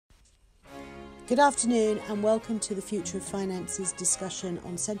Good afternoon and welcome to the Future of Finance's discussion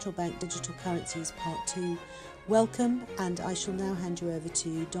on central bank digital currencies part 2. Welcome, and I shall now hand you over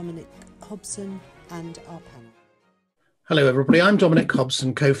to Dominic Hobson and our panel. Hello everybody, I'm Dominic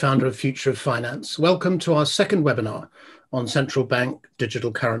Hobson, co-founder of Future of Finance. Welcome to our second webinar on central bank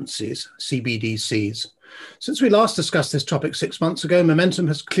digital currencies, CBDCs. Since we last discussed this topic 6 months ago, momentum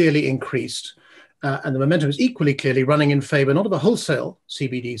has clearly increased. And the momentum is equally clearly running in favour not of a wholesale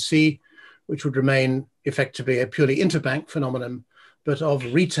CBDC, which would remain effectively a purely interbank phenomenon, but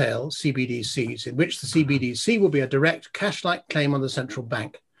of retail CBDCs, in which the CBDC will be a direct cash-like claim on the central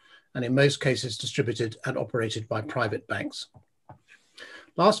bank, and in most cases distributed and operated by private banks.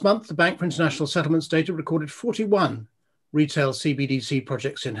 Last month, the Bank for International Settlements data recorded 41 retail CBDC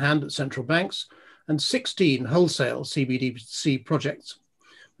projects in hand at central banks and 16 wholesale CBDC projects.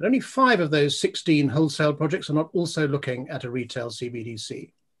 But only 5 of those 16 wholesale projects are not also looking at a retail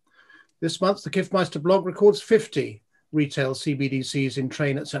CBDC. This month, the Kiffmeister blog records 50 retail CBDCs in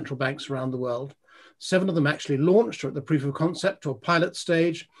train at central banks around the world. 7 of them actually launched or at the proof of concept or pilot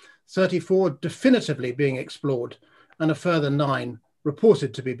stage, 34 definitively being explored, and a further 9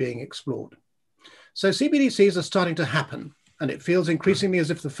 reported to be being explored. So CBDCs are starting to happen, and it feels increasingly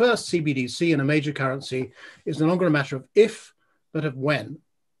as if the first CBDC in a major currency is no longer a matter of if, but of when.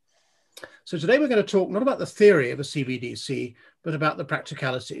 So today we're going to talk not about the theory of a CBDC, but about the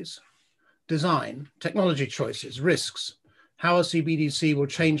practicalities. Design, technology choices, risks, how a CBDC will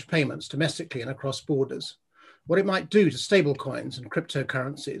change payments domestically and across borders, what it might do to stablecoins and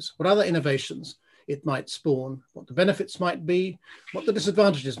cryptocurrencies, what other innovations it might spawn, what the benefits might be, what the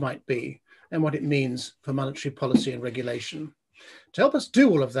disadvantages might be, and what it means for monetary policy and regulation. To help us do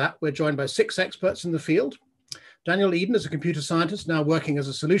all of that, we're joined by 6 experts in the field. Daniel Eidan is a computer scientist now working as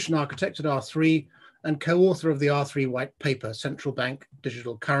a solution architect at R3 and co-author of the R3 white paper, Central Bank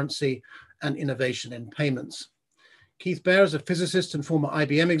Digital Currency and Innovation in Payments. Keith Baer is a physicist and former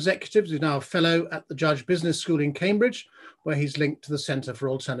IBM executive who's now a fellow at the Judge Business School in Cambridge, where he's linked to the Centre for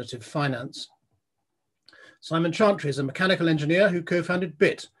Alternative Finance. Simon Chantry is a mechanical engineer who co-founded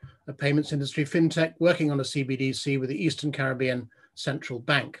BIT, a payments industry fintech working on a CBDC with the Eastern Caribbean Central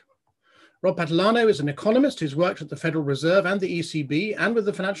Bank. Rob Patalano is an economist who's worked at the Federal Reserve and the ECB and with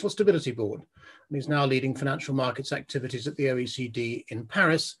the Financial Stability Board, and he's now leading financial markets activities at the OECD in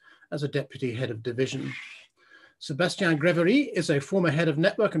Paris as a deputy head of division. Sébastien Grévary is a former head of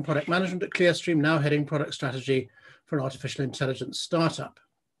network and product management at Clearstream, now heading product strategy for an artificial intelligence startup.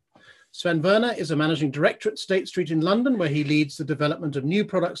 Sven Werner is a managing director at State Street in London, where he leads the development of new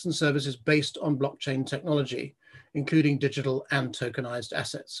products and services based on blockchain technology, including digital and tokenized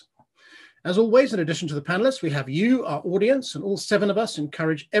assets. As always, in addition to the panelists, we have you, our audience, and all 7 of us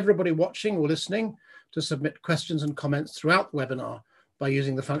encourage everybody watching or listening to submit questions and comments throughout the webinar by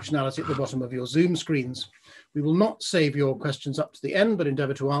using the functionality at the bottom of your Zoom screens. We will not save your questions up to the end, but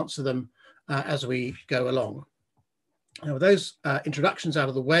endeavour to answer them as we go along. Now, with those introductions out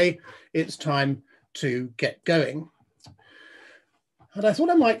of the way, it's time to get going. And I thought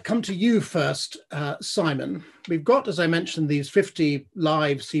I might come to you first, Simon. We've got, as I mentioned, these 50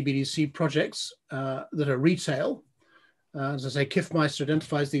 live CBDC projects that are retail. As I say, Kiffmeister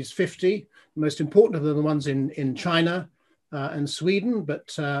identifies these 50. The most important of them are the ones in China and Sweden,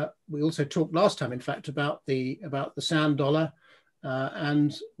 but we also talked last time, in fact, about the sand dollar,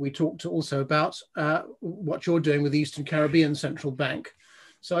 and we talked also about what you're doing with the Eastern Caribbean Central Bank.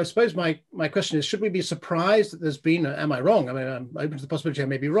 So I suppose my question is, should we be surprised that there's been, am I wrong? I mean, I'm open to the possibility I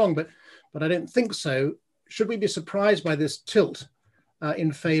may be wrong, but I don't think so. Should we be surprised by this tilt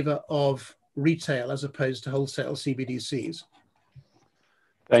in favor of retail as opposed to wholesale CBDCs?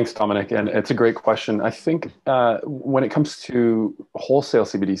 Thanks, Dominic, and it's a great question. I think when it comes to wholesale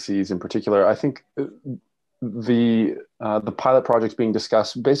CBDCs in particular, I think the pilot projects being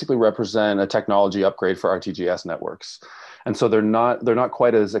discussed basically represent a technology upgrade for RTGS networks, and so they're not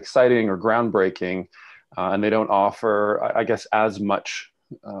quite as exciting or groundbreaking, and they don't offer, I guess, as much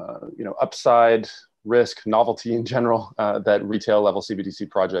upside, risk, novelty in general that retail level CBDC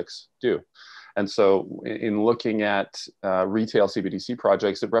projects do. And so in looking at retail CBDC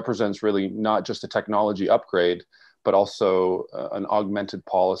projects, it represents really not just a technology upgrade, but also an augmented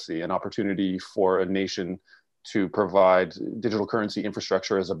policy, an opportunity for a nation to provide digital currency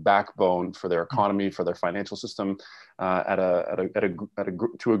infrastructure as a backbone for their economy, for their financial system, to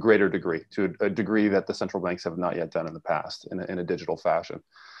a greater degree, to a degree that the central banks have not yet done in the past in a digital fashion.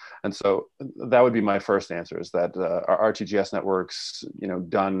 And so that would be my first answer, is that our RTGS networks,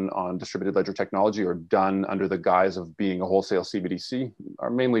 done on distributed ledger technology or done under the guise of being a wholesale CBDC,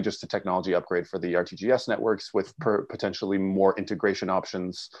 are mainly just a technology upgrade for the RTGS networks with potentially more integration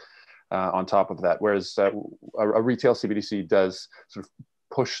options on top of that. Whereas a retail CBDC does sort of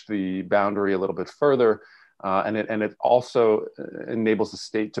push the boundary a little bit further, and it also enables the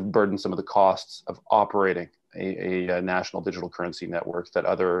state to burden some of the costs of operating a national digital currency network that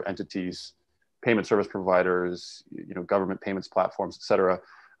other entities, payment service providers, government payments platforms, et cetera,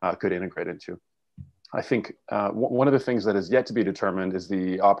 could integrate into. I think one of the things that is yet to be determined is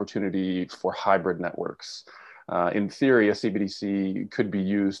the opportunity for hybrid networks. In theory, a CBDC could be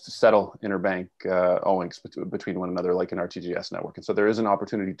used to settle interbank owings between one another, like an RTGS network. And so there is an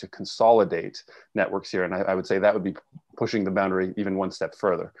opportunity to consolidate networks here. And I would say that would be pushing the boundary even one step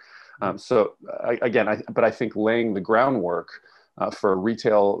further. But I think laying the groundwork for a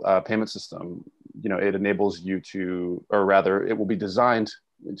retail payment system, it enables you to, or rather, it will be designed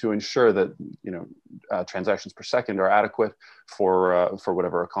to ensure that transactions per second are adequate for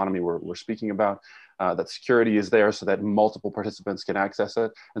whatever economy we're speaking about. That security is there so that multiple participants can access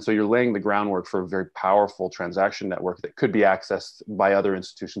it. And so you're laying the groundwork for a very powerful transaction network that could be accessed by other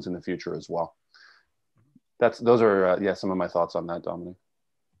institutions in the future as well. Those are some of my thoughts on that, Dominic.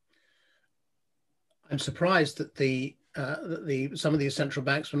 I'm surprised that some of these central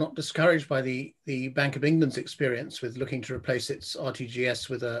banks were not discouraged by the Bank of England's experience with looking to replace its RTGS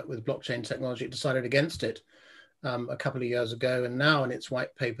with blockchain technology. It decided against it a couple of years ago, and now in its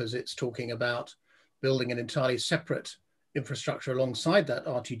white papers, it's talking about building an entirely separate infrastructure alongside that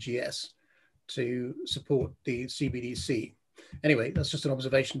RTGS to support the CBDC. Anyway, that's just an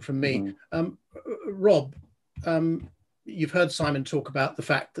observation from me. Rob, you've heard Simon talk about the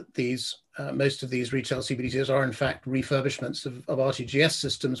fact that most of these retail CBDCs are in fact refurbishments of RTGS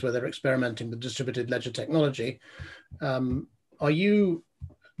systems where they're experimenting with distributed ledger technology.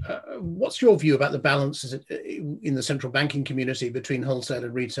 What's your view about the balance in the central banking community between wholesale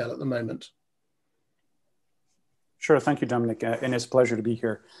and retail at the moment? Sure, thank you, Dominic, and it's a pleasure to be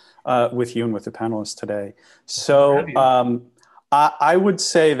here with you and with the panelists today. So I would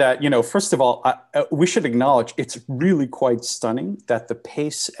say that, first of all, we should acknowledge it's really quite stunning that the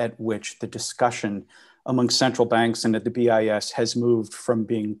pace at which the discussion among central banks and at the BIS has moved from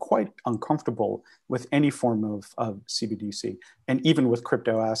being quite uncomfortable with any form of CBDC and even with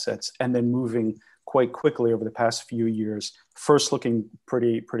crypto assets, and then moving quite quickly over the past few years, first looking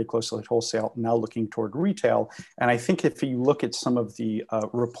pretty closely at wholesale, now looking toward retail. And I think if you look at some of the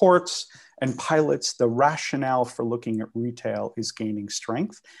reports and pilots, the rationale for looking at retail is gaining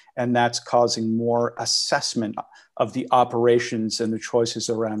strength, and that's causing more assessment of the operations and the choices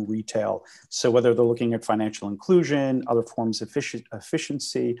around retail. So whether they're looking at financial inclusion, other forms of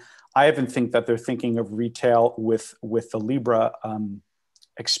efficiency, I even think that they're thinking of retail with the Libra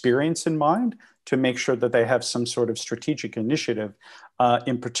experience in mind, to make sure that they have some sort of strategic initiative,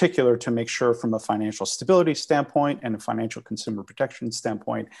 in particular to make sure from a financial stability standpoint and a financial consumer protection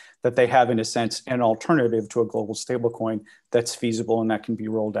standpoint that they have, in a sense, an alternative to a global stablecoin that's feasible and that can be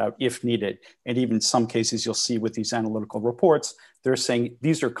rolled out if needed. And even in some cases, you'll see with these analytical reports, they're saying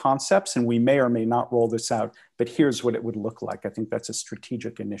these are concepts and we may or may not roll this out, but here's what it would look like. I think that's a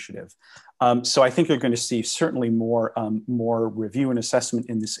strategic initiative. So I think you're going to see certainly more review and assessment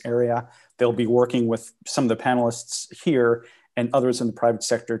in this area. They'll be working with some of the panelists here and others in the private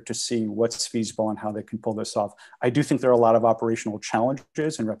sector to see what's feasible and how they can pull this off. I do think there are a lot of operational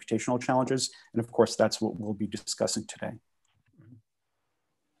challenges and reputational challenges, and of course, that's what we'll be discussing today.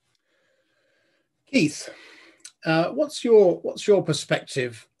 Keith, what's your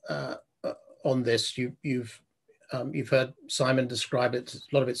perspective on this? You've heard Simon describe it.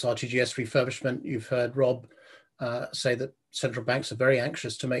 A lot of it's RTGS refurbishment. You've heard Rob say that central banks are very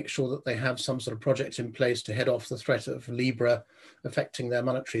anxious to make sure that they have some sort of project in place to head off the threat of Libra affecting their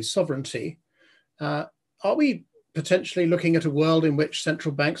monetary sovereignty. Are we potentially looking at a world in which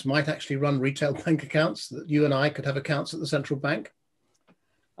central banks might actually run retail bank accounts, that you and I could have accounts at the central bank?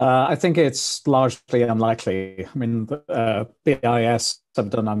 I think it's largely unlikely. I mean, BIS have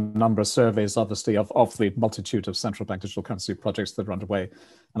done a number of surveys, obviously, of the multitude of central bank digital currency projects that are underway.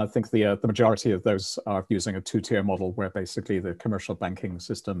 And I think the majority of those are using a two-tier model where basically the commercial banking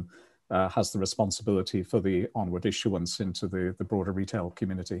system has the responsibility for the onward issuance into the broader retail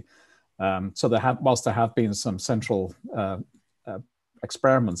community. So whilst there have been some central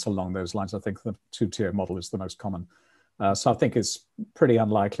experiments along those lines, I think the two-tier model is the most common. So I think it's pretty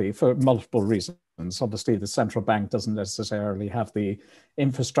unlikely for multiple reasons. Obviously, the central bank doesn't necessarily have the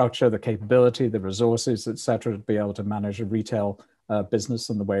infrastructure, the capability, the resources, et cetera, to be able to manage a retail business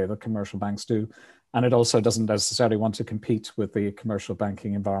in the way that commercial banks do. And it also doesn't necessarily want to compete with the commercial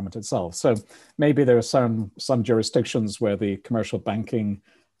banking environment itself. So maybe there are some jurisdictions where the commercial banking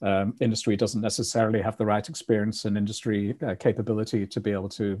industry doesn't necessarily have the right experience and industry capability to be able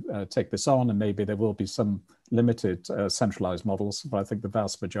to take this on, and maybe there will be some limited centralized models, but I think the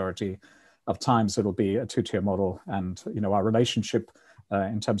vast majority of times it'll be a two-tier model. And our relationship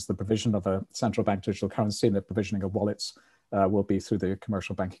in terms of the provision of a central bank digital currency and the provisioning of wallets will be through the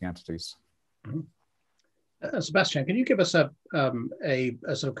commercial banking entities. Mm-hmm. Sebastian, can you give us a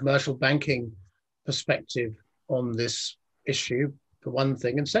sort of commercial banking perspective on this issue, for one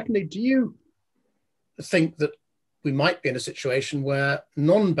thing? And secondly, do you think that we might be in a situation where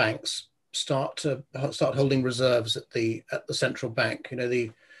non-banks start holding reserves at the central bank?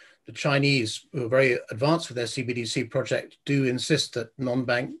 The Chinese, who are very advanced with their CBDC project, do insist that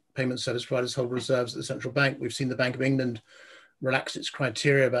non-bank payment service providers hold reserves at the central bank. We've seen the Bank of England relax its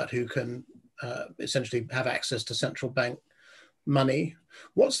criteria about who can essentially have access to central bank money.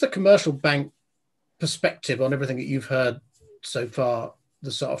 What's the commercial bank perspective on everything that you've heard so far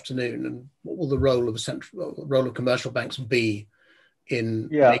this afternoon, and what will the role of commercial banks be in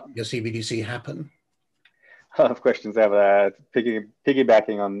making a CBDC happen? A lot of questions there.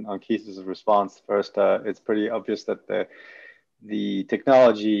 Piggybacking on Keith's response first, it's pretty obvious that the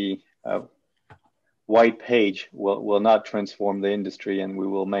technology white page will not transform the industry, and we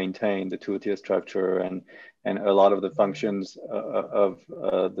will maintain the two-tier structure and a lot of the functions of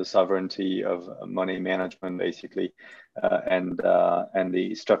the sovereignty of money management, basically, and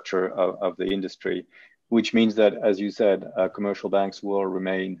the structure of the industry. Which means that, as you said, commercial banks will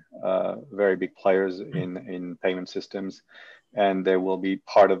remain very big players in payment systems, and they will be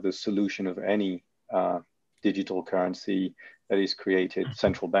part of the solution of any digital currency that is created,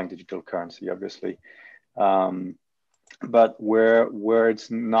 central bank digital currency, obviously. But where it's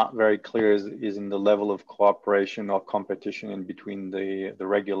not very clear is in the level of cooperation or competition in between the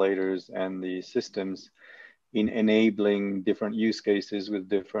regulators and the systems in enabling different use cases with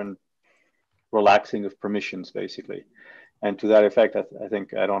different relaxing of permissions, basically. And to that effect, I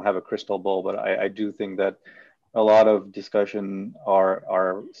think, I don't have a crystal ball, but I do think that a lot of discussion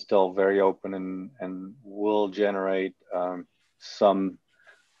are still very open and will generate some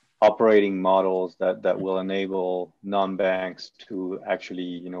operating models that will enable non-banks to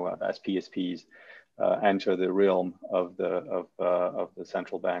actually, as PSPs, enter the realm of the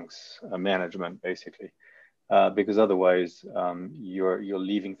central bank's management, basically. Because otherwise you're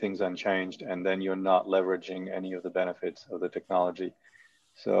leaving things unchanged, and then you're not leveraging any of the benefits of the technology.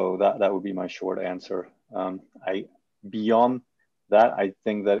 So that would be my short answer. Beyond that, I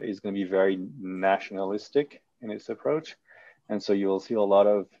think that is going to be very nationalistic in its approach. And so you'll see a lot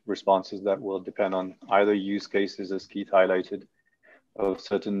of responses that will depend on either use cases, as Keith highlighted, of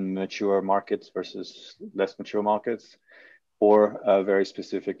certain mature markets versus less mature markets, or very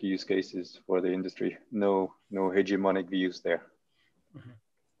specific use cases for the industry. No hegemonic views there.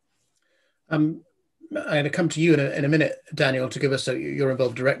 I'm going to come to you in a minute, Daniel, to give us you're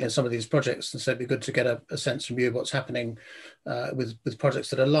involved directly in some of these projects, and so it'd be good to get a sense from you of what's happening with projects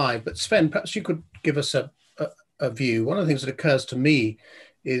that are live. But Sven, perhaps you could give us a view. One of the things that occurs to me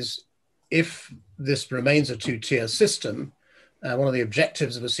is, if this remains a two-tier system, one of the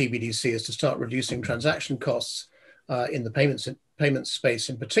objectives of a CBDC is to start reducing transaction costs in the payments space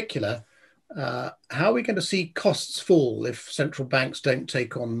in particular. How are we going to see costs fall if central banks don't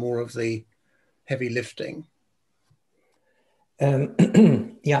take on more of the heavy lifting?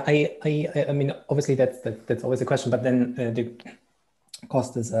 Yeah, I mean, obviously that's always a question, but then the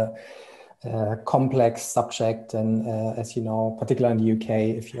cost is a complex subject, and as you know, particularly in the UK,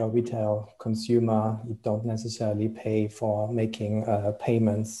 if you're a retail consumer, you don't necessarily pay for making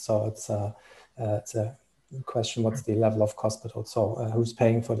payments. So it's a question: what's the level of cost, but also who's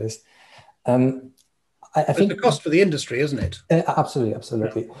paying for this? I think the cost for the industry, isn't it?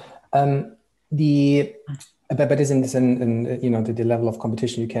 Absolutely. But isn't this in the level of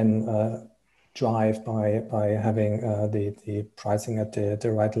competition you can drive by having the pricing at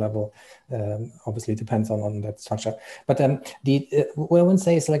the right level? Obviously depends on that structure. But what I would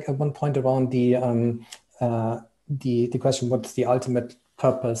say is, like, at one point around the question, what's the ultimate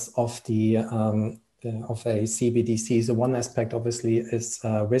purpose of a CBDC? So one aspect obviously is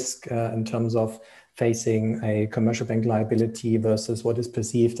risk in terms of facing a commercial bank liability versus what is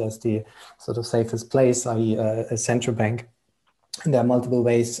perceived as the sort of safest place, i.e. a central bank. And there are multiple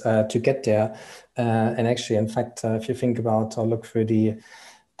ways to get there. And actually, in fact, if you think about or look through the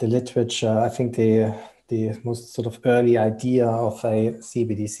literature, I think the most sort of early idea of a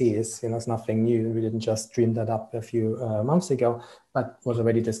CBDC is, it's nothing new. We didn't just dream that up a few months ago, but was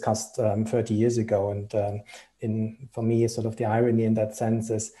already discussed 30 years ago. And for me, sort of the irony in that sense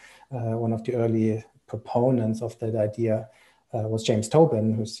is one of the early proponents of that idea was James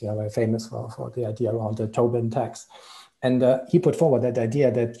Tobin, who's very famous for the idea around the Tobin tax. And he put forward that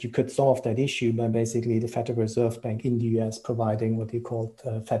idea that you could solve that issue by basically the Federal Reserve Bank in the US providing what he called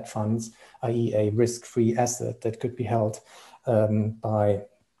Fed funds, i.e. a risk-free asset that could be held by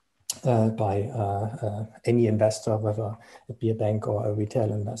any investor, whether it be a bank or a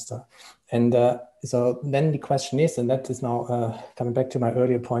retail investor. And so then the question is, and that is now coming back to my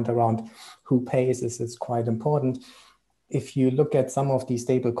earlier point around who pays, is quite important. If you look at some of these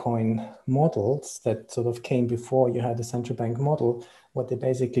stablecoin models that sort of came before you had a central bank model, what they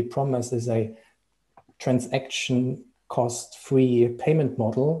basically promise is a transaction cost-free payment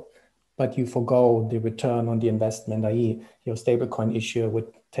model, but you forgo the return on the investment, i.e. your stablecoin issuer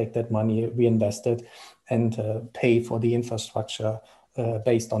would take that money, reinvest it, and pay for the infrastructure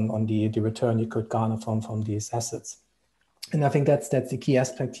based on the return you could garner from these assets. And I think that's the key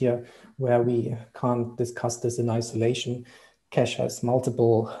aspect here, where we can't discuss this in isolation. Cash has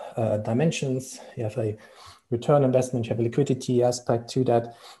multiple dimensions. You have a return investment, you have a liquidity aspect to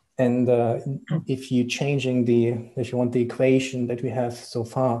that. And if you're changing if you want the equation that we have so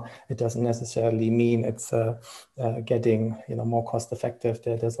far, it doesn't necessarily mean it's getting more cost effective.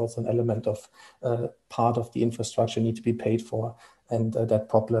 There's also an element of part of the infrastructure need to be paid for, and that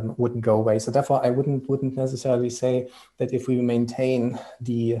problem wouldn't go away. So therefore, I wouldn't necessarily say that if we maintain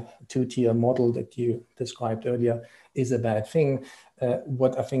the two-tier model that you described earlier is a bad thing.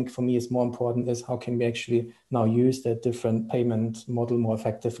 What I think for me is more important is how can we actually now use that different payment model more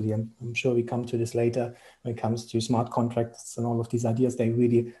effectively. And I'm sure we come to this later when it comes to smart contracts and all of these ideas. They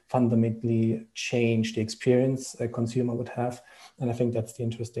really fundamentally change the experience a consumer would have. And I think that's the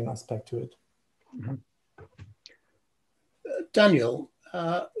interesting aspect to it. Mm-hmm. Daniel,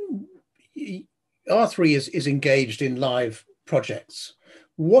 R3 is engaged in live projects.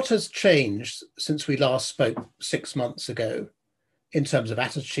 What has changed since we last spoke 6 months ago in terms of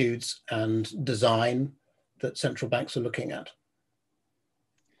attitudes and design that central banks are looking at?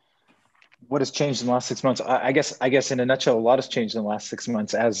 What has changed in the last 6 months? I guess in a nutshell, a lot has changed in the last 6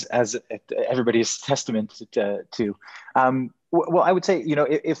 months, as everybody's testament to. Well, I would say,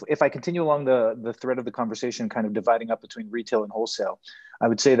 if I continue along the thread of the conversation, kind of dividing up between retail and wholesale, I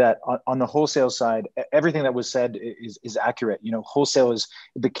would say that on the wholesale side, everything that was said is accurate. Wholesale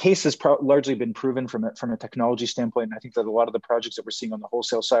the case has largely been proven from a technology standpoint. And I think that a lot of the projects that we're seeing on the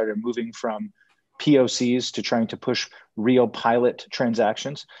wholesale side are moving from POCs to trying to push real pilot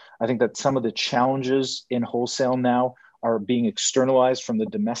transactions. I think that some of the challenges in wholesale now are being externalized from the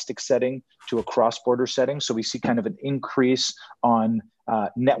domestic setting to a cross-border setting. So we see kind of an increase on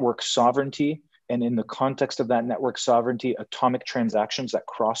network sovereignty. And in the context of that network sovereignty, atomic transactions that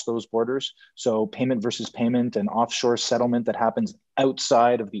cross those borders. So payment versus payment and offshore settlement that happens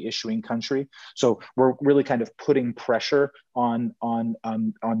outside of the issuing country. So we're really kind of putting pressure on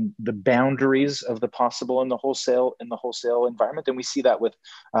the boundaries of the possible in the wholesale environment. And we see that with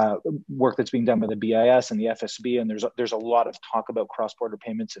work that's being done by the BIS and the FSB. And there's a lot of talk about cross-border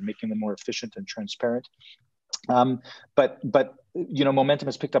payments and making them more efficient and transparent. But momentum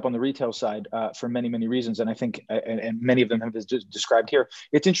has picked up on the retail side for many, many reasons. And I think, and many of them have been described here.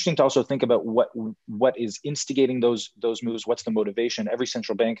 It's interesting to also think about what is instigating those moves. What's the motivation? Every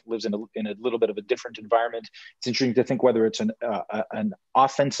central bank lives in a little bit of a different environment. It's interesting to think whether it's an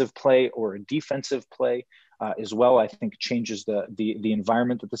offensive play or a defensive play. As well, I think changes the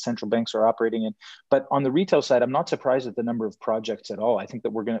environment that the central banks are operating in. But on the retail side, I'm not surprised at the number of projects at all. I think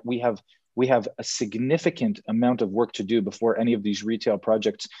that we have a significant amount of work to do before any of these retail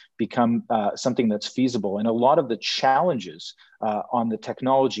projects become something that's feasible. And a lot of the challenges on the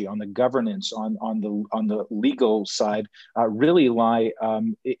technology, on the governance, on the legal side, really lie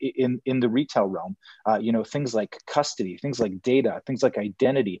in the retail realm. Things like custody, things like data, things like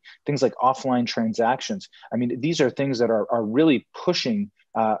identity, things like offline transactions. I mean, these are things that are really pushing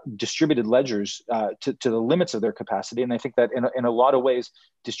distributed ledgers to the limits of their capacity. And I think that in a lot of ways,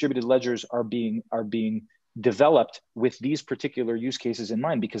 distributed ledgers are being developed with these particular use cases in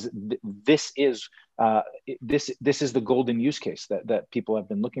mind, because this is the golden use case that people have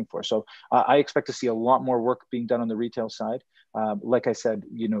been looking for. So I expect to see a lot more work being done on the retail side. Like I said,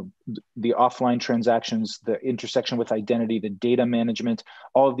 the offline transactions, the intersection with identity, the data management,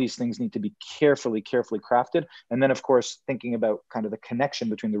 all of these things need to be carefully crafted. And then, of course, thinking about kind of the connection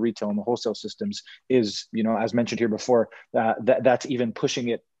between the retail and the wholesale systems is, as mentioned here before, that's even pushing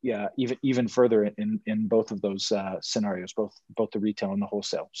it, even further in both of those scenarios, both the retail and the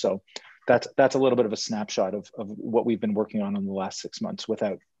wholesale. So that's a little bit of a snapshot of what we've been working on in the last 6 months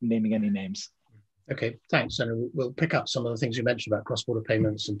without naming any names. Okay, thanks. And we'll pick up some of the things you mentioned about cross-border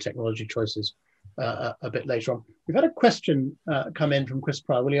payments and technology choices a bit later on. We've had a question come in from Chris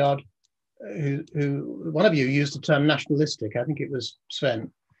Pryor-Williard, who one of you used the term nationalistic. I think it was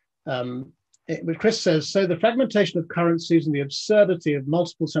Sven. Chris says, so the fragmentation of currencies and the absurdity of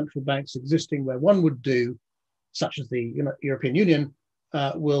multiple central banks existing where one would do, such as the European Union,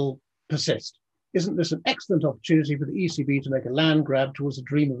 will persist. Isn't this an excellent opportunity for the ECB to make a land grab towards the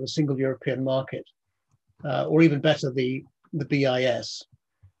dream of a single European market? Or even better, the BIS.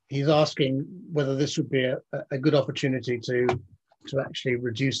 He's asking whether this would be a good opportunity to actually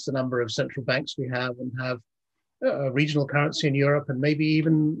reduce the number of central banks we have and have a regional currency in Europe and maybe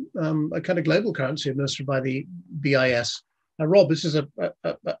even a kind of global currency administered by the BIS. Now, Rob, this is a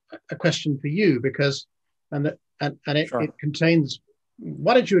question for you because it contains.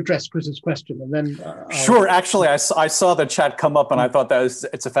 Why don't you address Chris's question and then? Sure. Actually, I saw the chat come up and I thought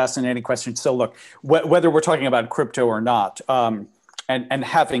it's a fascinating question. So look, whether we're talking about crypto or not, and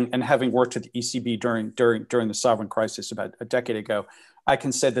having worked at the ECB during the sovereign crisis about a decade ago, I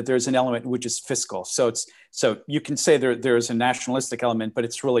can say that there's an element which is fiscal. So you can say there is a nationalistic element, but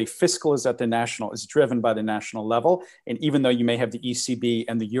it's really fiscal is driven by the national level. And even though you may have the ECB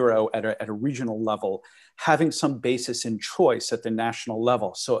and the euro at a regional level, having some basis in choice at the national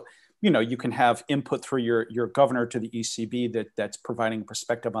level. So you can have input through your governor to the ECB that's providing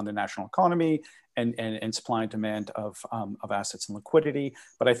perspective on the national economy and supply and demand of assets and liquidity.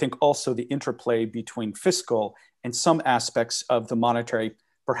 But I think also the interplay between fiscal and some aspects of the monetary,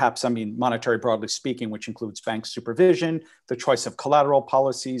 monetary broadly speaking, which includes bank supervision, the choice of collateral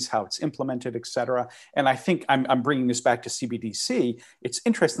policies, how it's implemented, et cetera. And I think I'm bringing this back to CBDC. It's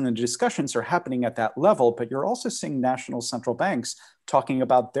interesting the discussions are happening at that level, but you're also seeing national central banks talking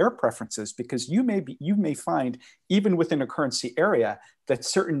about their preferences because you may find even within a currency area that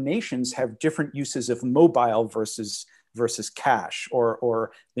certain nations have different uses of mobile versus cash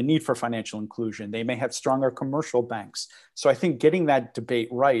or the need for financial inclusion. They may have stronger commercial banks. So I think getting that debate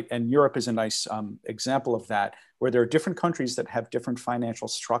right, and Europe is a nice example of that, where there are different countries that have different financial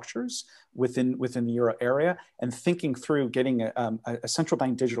structures within the euro area, and thinking through getting a central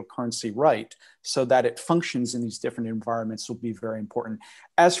bank digital currency right so that it functions in these different environments will be very important.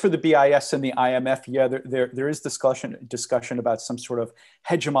 As for the BIS and the IMF, yeah, there is discussion about some sort of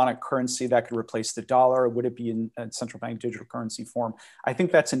hegemonic currency that could replace the dollar. Would it be in a central bank digital currency form? I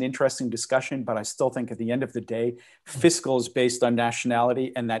think that's an interesting discussion, but I still think at the end of the day, fiscal is based on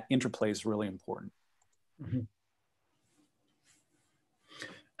nationality, and that interplay is really important. Mm-hmm.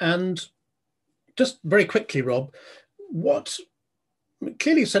 And just very quickly, Rob,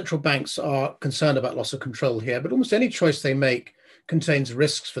 clearly central banks are concerned about loss of control here, but almost any choice they make contains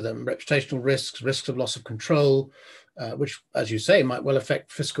risks for them, reputational risks of loss of control, which, as you say, might well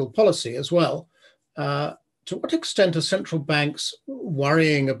affect fiscal policy as well. To what extent are central banks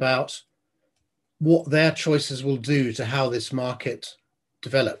worrying about what their choices will do to how this market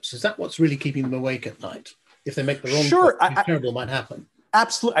develops? Is that what's really keeping them awake at night? If they make the wrong choice, something terrible might happen.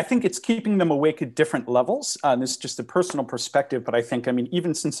 Absolutely. I think it's keeping them awake at different levels. This is just a personal perspective, but I think,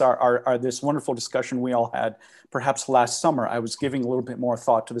 even since our this wonderful discussion we all had perhaps last summer, I was giving a little bit more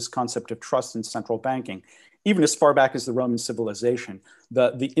thought to this concept of trust in central banking. Even as far back as the Roman civilization,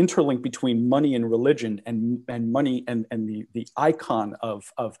 the interlink between money and religion and money and the icon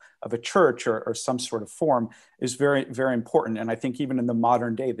of a church or some sort of form is very, very important. And I think even in the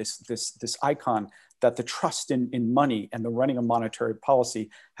modern day, this icon that the trust in money and the running of monetary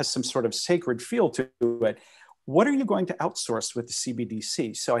policy has some sort of sacred feel to it. What are you going to outsource with the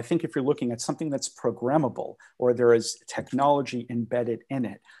CBDC? So I think if you're looking at something that's programmable or there is technology embedded in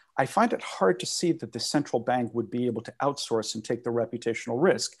it, I find it hard to see that the central bank would be able to outsource and take the reputational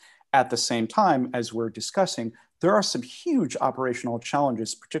risk. At the same time, as we're discussing, there are some huge operational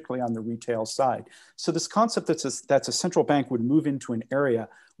challenges, particularly on the retail side. So this concept that's a central bank would move into an area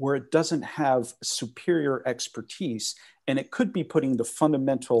where it doesn't have superior expertise, and it could be putting the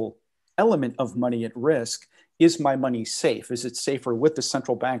fundamental element of money at risk. Is my money safe? Is it safer with the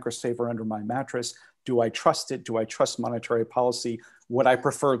central bank or safer under my mattress? Do I trust it? Do I trust monetary policy? Would I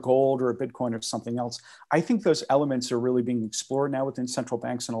prefer gold or Bitcoin or something else? I think those elements are really being explored now within central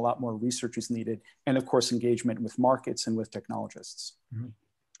banks, and a lot more research is needed. And of course, engagement with markets and with technologists. Mm-hmm.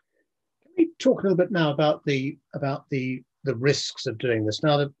 Can we talk a little bit now about the risks of doing this?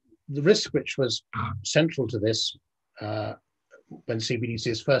 Now, the risk which was central to this when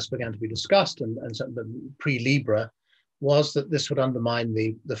CBDCs first began to be discussed and pre-Libra was that this would undermine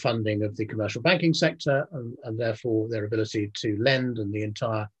the funding of the commercial banking sector and therefore their ability to lend, and the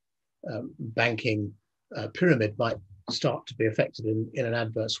entire banking pyramid might start to be affected in an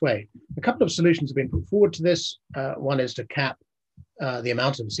adverse way. A couple of solutions have been put forward to this. One is to cap the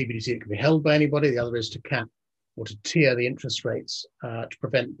amount of CBDC that can be held by anybody. The other is to cap or to tier the interest rates to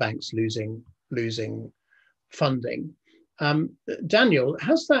prevent banks losing funding. Daniel,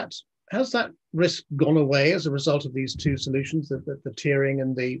 has that risk gone away as a result of these two solutions, the tiering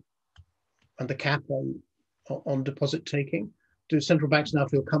and the cap on deposit taking? Do central banks now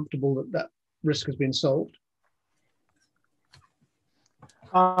feel comfortable that that risk has been solved?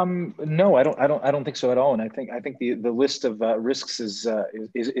 No, I don't think so at all. And I think the list of risks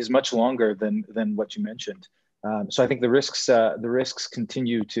is much longer than what you mentioned. So I think the risks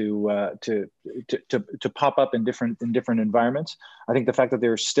continue to pop up in different environments. I think the fact that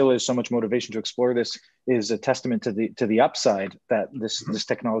there still is so much motivation to explore this is a testament to the upside that this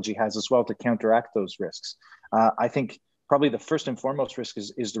technology has as well to counteract those risks. I think probably the first and foremost risk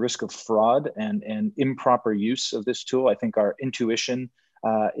is the risk of fraud and improper use of this tool. I think our intuition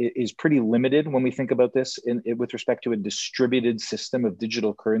is pretty limited when we think about this with respect to a distributed system of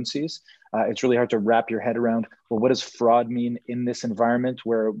digital currencies. It's really hard to wrap your head around, well, what does fraud mean in this environment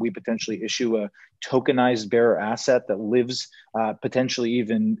where we potentially issue a tokenized bearer asset that lives, potentially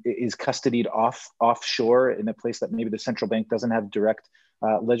even is custodied offshore in a place that maybe the central bank doesn't have direct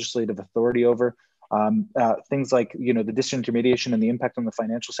legislative authority over. Things like, the disintermediation and the impact on the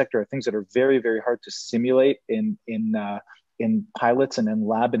financial sector are things that are very, very hard to simulate in pilots and in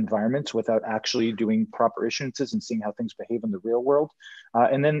lab environments without actually doing proper issuances and seeing how things behave in the real world.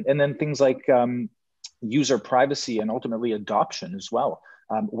 And then things like user privacy and ultimately adoption as well.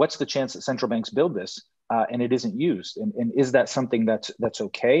 What's the chance that central banks build this and it isn't used? And is that something that's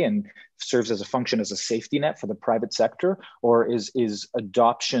okay and serves as a function as a safety net for the private sector? Or is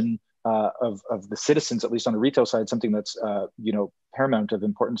adoption of the citizens, at least on the retail side, something that's paramount of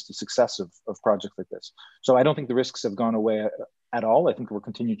importance to success of projects like this? So I don't think the risks have gone away at all. I think we're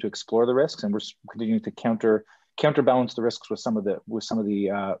continuing to explore the risks, and we're continuing to counterbalance the risks with some of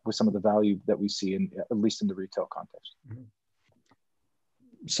the value that we see at least in the retail context.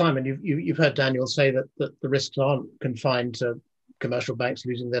 Simon, you've heard Daniel say that the risks aren't confined to commercial banks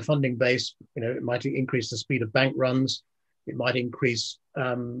losing their funding base. It might increase the speed of bank runs. It might increase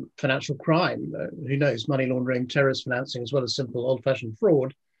financial crime. Who knows? Money laundering, terrorist financing, as well as simple old-fashioned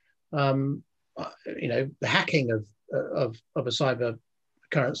fraud. The hacking of a cyber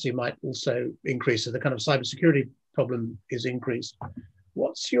currency might also increase. So the kind of cybersecurity problem is increased.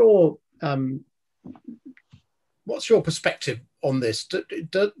 What's your perspective on this?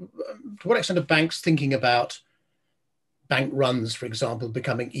 To what extent are banks thinking about bank runs, for example,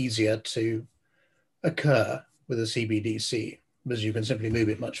 becoming easier to occur with a CBDC, because you can simply move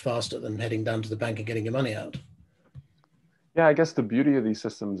it much faster than heading down to the bank and getting your money out? Yeah, I guess the beauty of these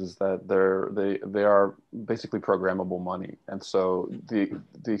systems is that they are basically programmable money, and so the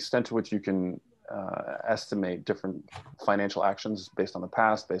extent to which you can estimate different financial actions based on the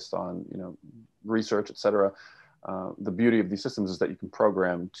past, based on research, etc. The beauty of these systems is that you can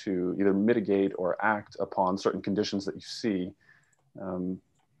program to either mitigate or act upon certain conditions that you see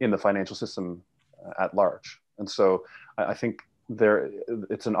in the financial system at large. And so I think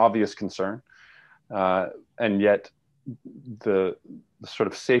it's an obvious concern, and yet the sort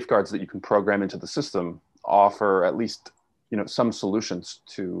of safeguards that you can program into the system offer at least some solutions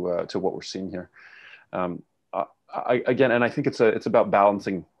to what we're seeing here. Again, and I think it's about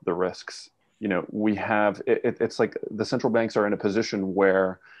balancing the risks. We have it's like the central banks are in a position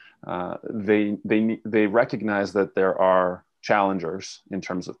where they recognize that there are challengers in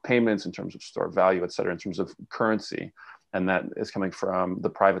terms of payments, in terms of store value, et cetera, in terms of currency. And that is coming from the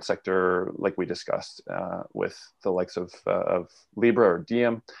private sector, like we discussed, with the likes of Libra or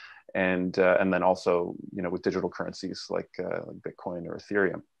Diem, and then also with digital currencies like Bitcoin or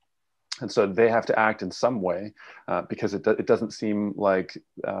Ethereum. And so they have to act in some way because it doesn't seem like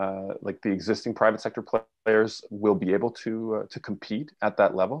the existing private sector players will be able to compete at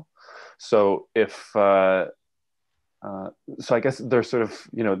that level. So so I guess they're sort of,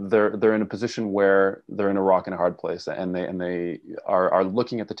 they're in a position where they're in a rock and a hard place, and they are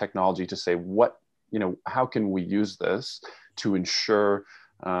looking at the technology to say, how can we use this to ensure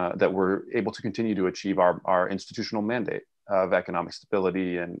that we're able to continue to achieve our institutional mandate of economic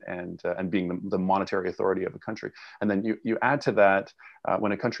stability and being the monetary authority of a country. And then you add to that,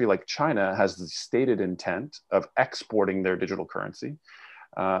 when a country like China has the stated intent of exporting their digital currency,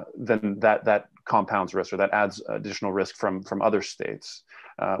 then that compounds risk, or that adds additional risk from other states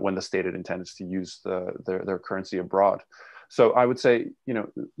when the stated intent is to use their currency abroad. So I would say,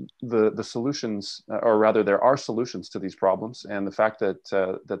 the solutions, or rather there are solutions to these problems, and the fact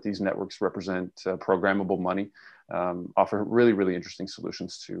that these networks represent programmable money offer really, really interesting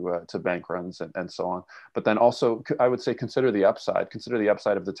solutions to bank runs and so on. But then also, I would say, consider the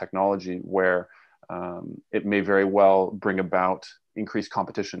upside of the technology, where it may very well bring about increased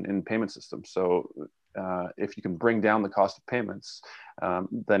competition in payment systems. So if you can bring down the cost of payments,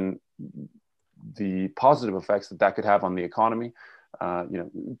 then the positive effects that could have on the economy,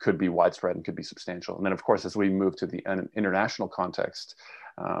 could be widespread and could be substantial. And then, of course, as we move to the international context,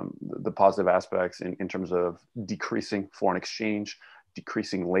 the positive aspects in terms of decreasing foreign exchange,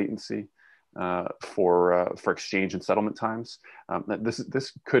 decreasing latency for exchange and settlement times,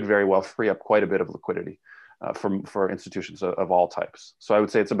 this could very well free up quite a bit of liquidity for institutions of all types. So I would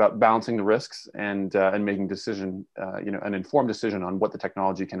say it's about balancing the risks and making an informed decision on what the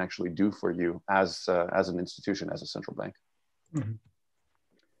technology can actually do for you as an institution, as a central bank. Mm-hmm.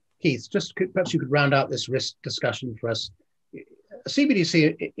 Keith, perhaps you could round out this risk discussion for us. A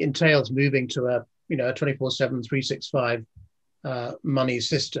CBDC entails moving to a 24/7, 365 money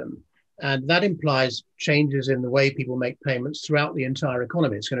system. And that implies changes in the way people make payments throughout the entire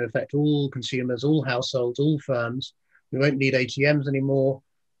economy. It's going to affect all consumers, all households, all firms. We won't need ATMs anymore,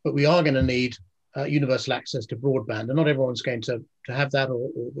 but we are going to need universal access to broadband. And not everyone's going to have that or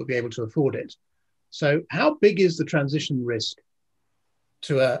will be able to afford it. So how big is the transition risk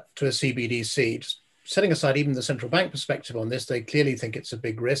to a CBDC? Just setting aside even the central bank perspective on this, they clearly think it's a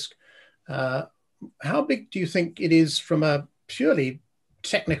big risk. How big do you think it is from a purely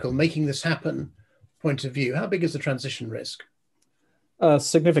technical, making this happen point of view? How big is the transition risk?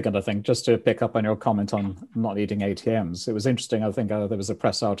 Significant, I think. Just to pick up on your comment on not needing ATMs, it was interesting. I think there was a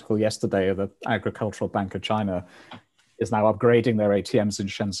press article yesterday that Agricultural Bank of China is now upgrading their ATMs in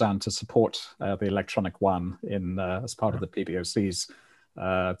Shenzhen to support the electronic yuan as part of the PBOC's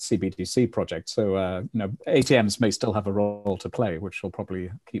CBDC project. So ATMs may still have a role to play, which will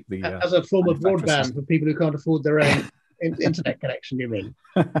probably keep the as a form of broadband for people who can't afford their own internet connection, you mean?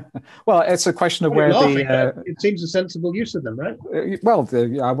 Well, it's a question of where it seems a sensible use of them, right?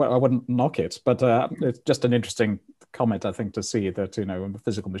 I wouldn't knock it, but it's just an interesting comment, I think, to see that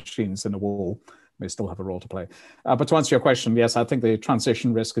physical machines in a wall may still have a role to play. But to answer your question, yes, I think the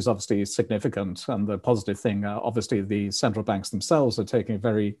transition risk is obviously significant, and the positive thing, obviously, the central banks themselves are taking a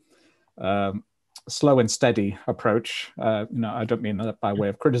very slow and steady approach. I don't mean that by way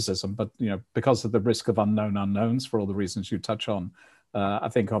of criticism, but because of the risk of unknown unknowns, for all the reasons you touch on, I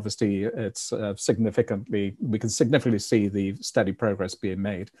think obviously it's we can significantly see the steady progress being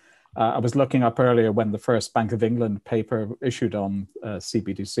made. I was looking up earlier when the first Bank of England paper issued on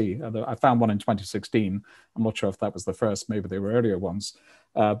CBDC. I found one in 2016. I'm not sure if that was the first, maybe they were earlier ones.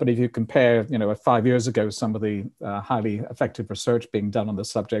 But if you compare, 5 years ago, some of the highly effective research being done on the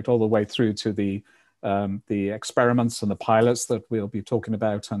subject, all the way through to the experiments and the pilots that we'll be talking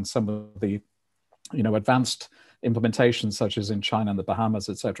about, and some of the, advanced implementations, such as in China and the Bahamas,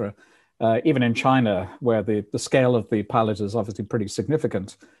 etc. Even in China, where the scale of the pilot is obviously pretty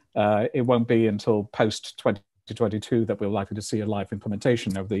significant, it won't be until post 2022 that we're likely to see a live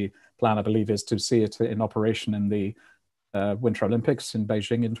implementation of the plan. I believe is to see it in operation in the Winter Olympics in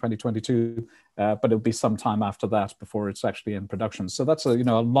Beijing in 2022, but it'll be some time after that before it's actually in production. So that's a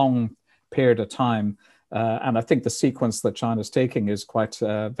long period of time, and I think the sequence that China's taking is quite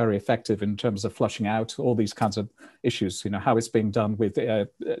very effective in terms of flushing out all these kinds of issues. How it's being done with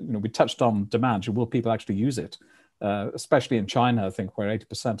we touched on demand. Will people actually use it? Especially in China, I think, where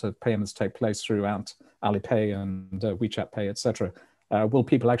 80% of payments take place throughout Alipay and WeChat Pay, etc. Will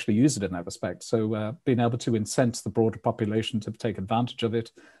people actually use it in that respect? So being able to incent the broader population to take advantage of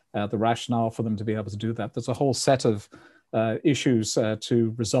it, the rationale for them to be able to do that. There's a whole set of issues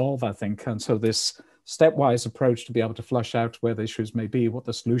to resolve, I think. And so this stepwise approach to be able to flush out where the issues may be, what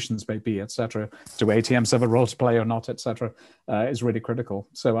the solutions may be, etc. Do ATMs have a role to play or not, etc. Is really critical.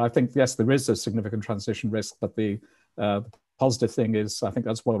 So I think, yes, there is a significant transition risk, but the positive thing is I think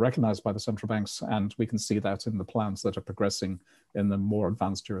that's well recognized by the central banks, and we can see that in the plans that are progressing in the more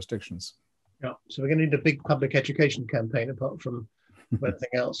advanced jurisdictions. Yeah, so we're going to need a big public education campaign apart from anything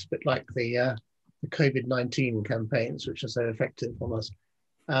else, a bit like the COVID-19 campaigns, which are so effective on us.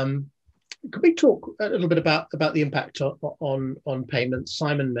 Could we talk a little bit about the impact on payments?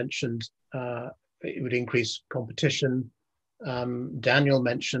 Simon mentioned it would increase competition. Daniel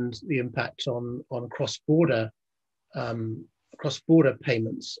mentioned the impact on cross-border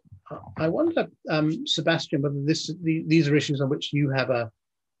payments. I wonder, Sebastian, whether these are issues on which you have a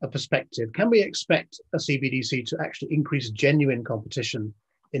perspective. Can we expect a CBDC to actually increase genuine competition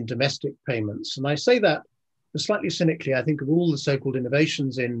in domestic payments? And I say that slightly cynically. I think of all the so-called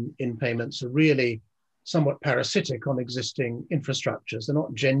innovations in payments are really somewhat parasitic on existing infrastructures. They're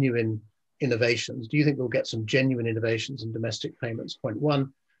not genuine innovations? Do you think we'll get some genuine innovations in domestic payments? Point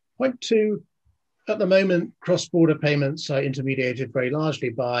one. Point two, at the moment, cross-border payments are intermediated very largely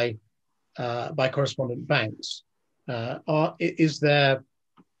by correspondent banks. Is their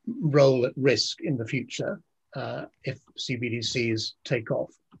role at risk in the future if CBDCs take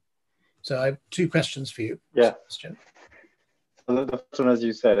off? So I have two questions for you. Yeah. So the first one, as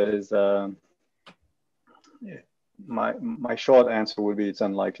you said, is my short answer would be it's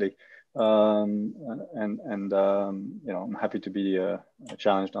unlikely. I'm happy to be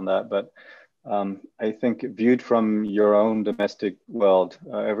challenged on that, but I think viewed from your own domestic world,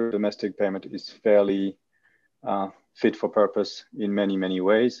 every domestic payment is fairly fit for purpose in many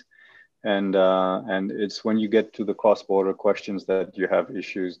ways, and it's when you get to the cross-border questions that you have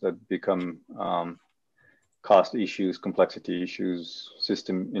issues that become cost issues, complexity issues,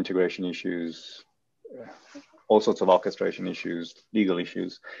 system integration issues, all sorts of orchestration issues, legal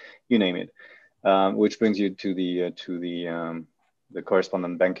issues, you name it, which brings you to the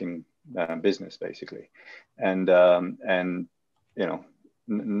correspondent banking business, basically, and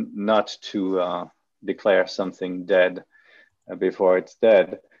not to declare something dead before it's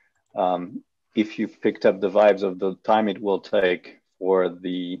dead. If you've picked up the vibes of the time it will take for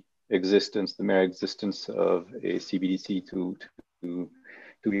the mere existence of a CBDC to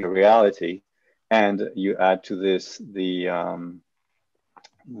be a reality, and you add to this the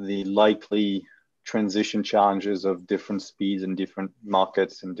likely transition challenges of different speeds and different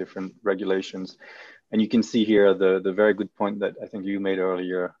markets and different regulations. And you can see here the very good point that I think you made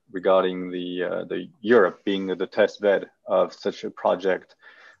earlier regarding the Europe being the test bed of such a project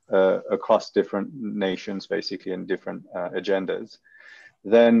across different nations, basically, and different agendas.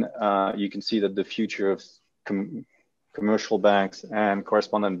 Then you can see that the future of commercial banks and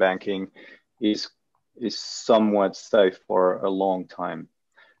correspondent banking is somewhat safe for a long time.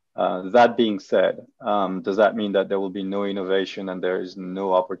 That being said, does that mean that there will be no innovation and there is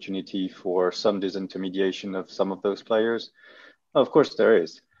no opportunity for some disintermediation of some of those players? Of course there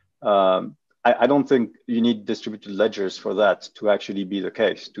is. I don't think you need distributed ledgers for that to actually be the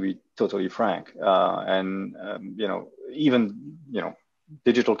case, to be totally frank. Even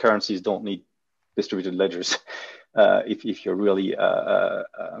digital currencies don't need distributed ledgers if you're really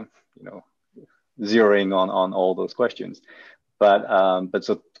zeroing on all those questions. But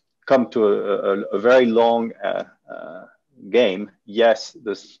so come to a very long game. Yes,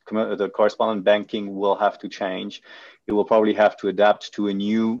 the correspondent banking will have to change. It will probably have to adapt to a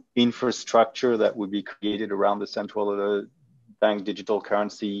new infrastructure that would be created around the central bank digital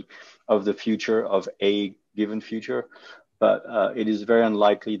currency of the future, of a given future. But it is very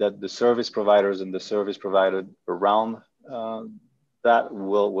unlikely that the service providers and the service provided around that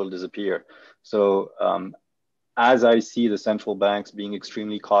will disappear. So as I see the central banks being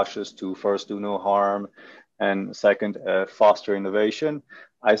extremely cautious to first do no harm and second foster innovation,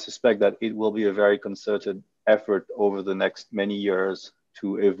 I suspect that it will be a very concerted effort over the next many years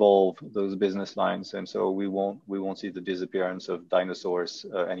to evolve those business lines, and so we won't see the disappearance of dinosaurs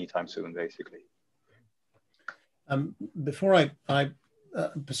anytime soon, basically. Before I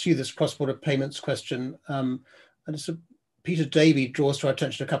pursue this cross-border payments question, Peter Davey draws to our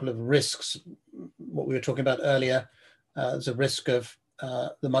attention a couple of risks. What we were talking about earlier, there's a risk of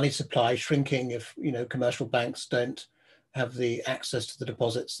the money supply shrinking if commercial banks don't have the access to the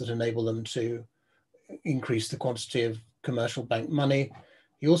deposits that enable them to increase the quantity of commercial bank money.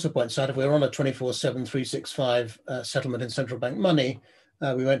 He also points out if we're on a 24/7, 365 settlement in central bank money,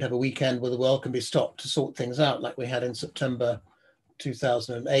 we won't have a weekend where the world can be stopped to sort things out like we had in September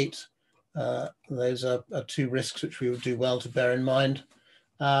 2008. Those are two risks which we would do well to bear in mind.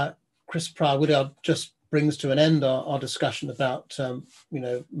 Chris Pryor-Woodard just brings to an end our discussion about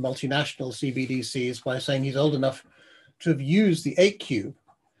multinational CBDCs by saying he's old enough to have used the 8Q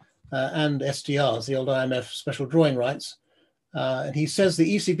and SDRs, the old IMF special drawing rights. And he says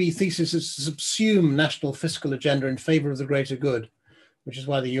the ECB thesis is to subsume national fiscal agenda in favor of the greater good, which is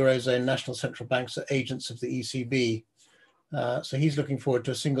why the Eurozone national central banks are agents of the ECB. So he's looking forward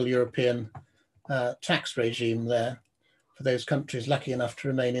to a single European tax regime there for those countries lucky enough to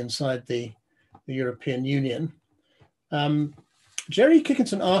remain inside the European Union. Jerry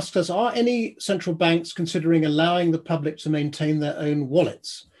Kickinson asked us, are any central banks considering allowing the public to maintain their own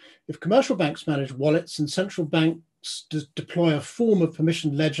wallets? If commercial banks manage wallets and central banks deploy a form of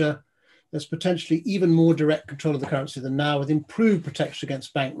permissioned ledger, there's potentially even more direct control of the currency than now with improved protection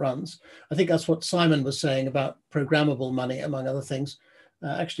against bank runs. I think that's what Simon was saying about programmable money, among other things.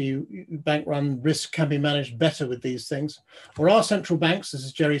 Actually, bank run risk can be managed better with these things. Or are central banks,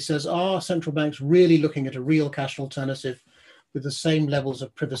 as Jerry says, are central banks really looking at a real cash alternative with the same levels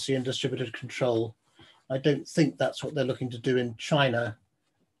of privacy and distributed control. I don't think that's what they're looking to do in China,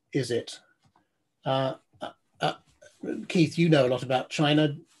 is it? Keith, you know a lot about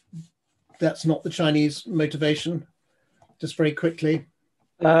China. That's not the Chinese motivation, just very quickly.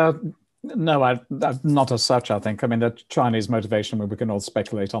 No, not as such, I think. I mean, the Chinese motivation, we can all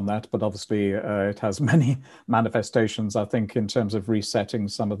speculate on that, but obviously it has many manifestations, I think, in terms of resetting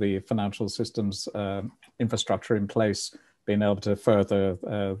some of the financial systems infrastructure in place, being able to further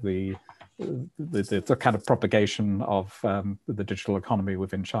the kind of propagation of the digital economy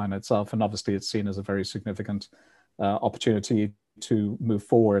within China itself. And obviously it's seen as a very significant opportunity to move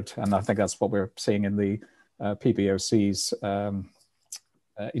forward. And I think that's what we're seeing in the PBOC's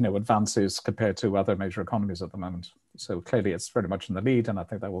advances compared to other major economies at the moment. So clearly it's very much in the lead, and I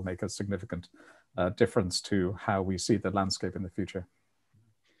think that will make a significant difference to how we see the landscape in the future.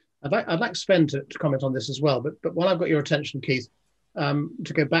 I'd like Sven to comment on this as well, but while I've got your attention, Keith,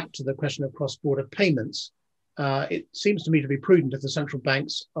 to go back to the question of cross-border payments, it seems to me to be prudent if the central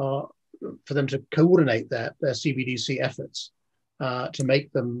banks are, for them to coordinate their CBDC efforts to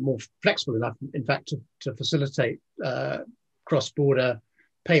make them more flexible enough, in fact, to facilitate cross-border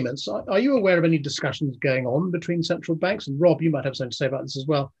payments. Are you aware of any discussions going on between central banks? And Rob, you might have something to say about this as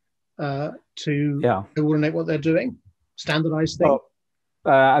well, to coordinate what they're doing, standardize things?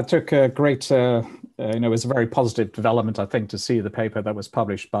 I took a great, it was a very positive development, I think, to see the paper that was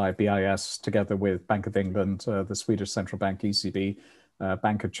published by BIS together with Bank of England, the Swedish Central Bank, ECB,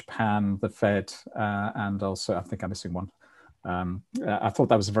 Bank of Japan, the Fed, and also, I think I'm missing one. I thought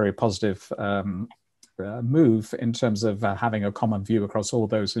that was a very positive move in terms of having a common view across all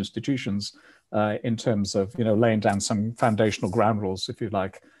those institutions in terms of, laying down some foundational ground rules, if you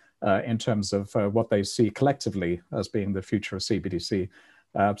like, in terms of what they see collectively as being the future of CBDC.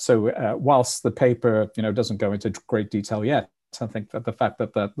 So whilst the paper, doesn't go into great detail yet, I think that the fact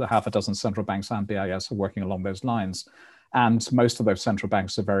that the half a dozen central banks and BIS are working along those lines, and most of those central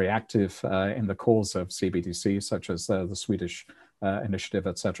banks are very active in the cause of CBDC, such as the Swedish initiative,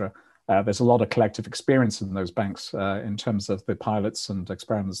 etc. There's a lot of collective experience in those banks in terms of the pilots and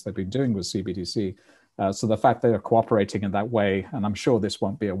experiments they've been doing with CBDC. So the fact they're cooperating in that way, and I'm sure this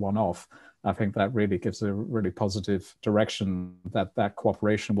won't be a one-off, I think that really gives a really positive direction that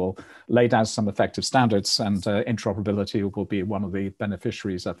cooperation will lay down some effective standards, and interoperability will be one of the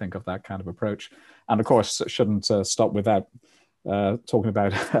beneficiaries, I think, of that kind of approach. And of course, it shouldn't stop without talking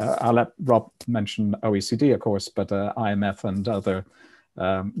about, I'll let Rob mention OECD, of course, but IMF and other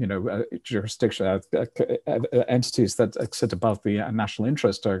jurisdiction entities that sit above the national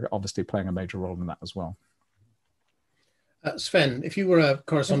interest are obviously playing a major role in that as well. Sven, if you were a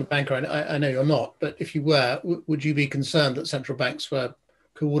correspondent banker, I know you're not, but if you were, would you be concerned that central banks were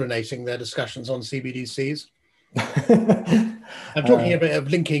coordinating their discussions on CBDCs? I'm talking about of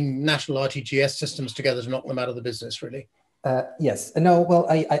linking national RTGS systems together to knock them out of the business, really. Yes. No, well,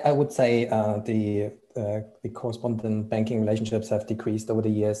 I would say the correspondent banking relationships have decreased over the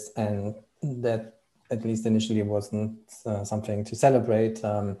years, and that at least initially wasn't something to celebrate,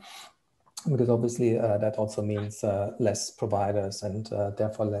 because obviously that also means less providers and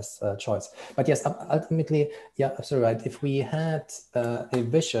therefore less choice. But yes, ultimately, yeah, absolutely right. If we had a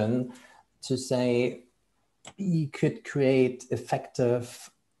vision to say you could create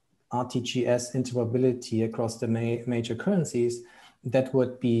effective RTGS interoperability across the major currencies, that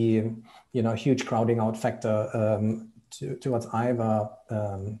would be, a huge crowding out factor towards either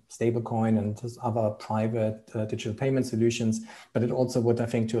stablecoin and other private digital payment solutions. But it also would, I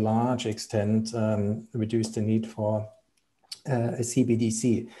think, to a large extent, reduce the need for a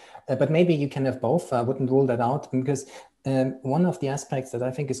CBDC. But maybe you can have both. I wouldn't rule that out, because one of the aspects that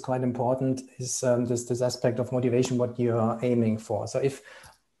I think is quite important is this aspect of motivation, what you're aiming for. So if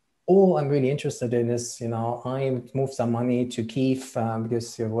all I'm really interested in is, I move some money to Kiev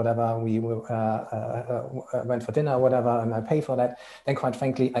because whatever, we went for dinner or whatever, and I pay for that, then quite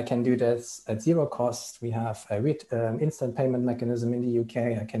frankly, I can do this at zero cost. We have a instant payment mechanism in the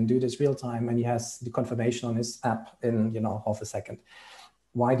UK. I can do this real time, and he has the confirmation on his app in, half a second.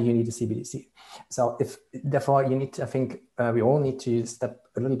 Why do you need a CBDC? So therefore you need to, I think we all need to step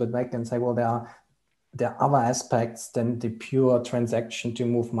a little bit back and say, well, there are other aspects than the pure transaction to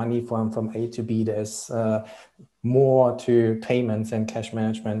move money from A to B. There's more to payments and cash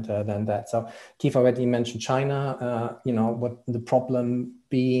management than that. So Keith already mentioned China, what the problem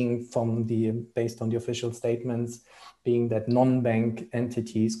being based on the official statements, being that non-bank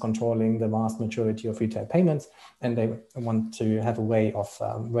entities controlling the vast majority of retail payments, and they want to have a way of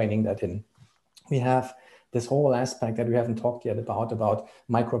reining that in. We have this whole aspect that we haven't talked yet about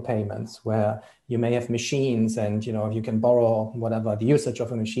micropayments, where you may have machines and you can borrow whatever the usage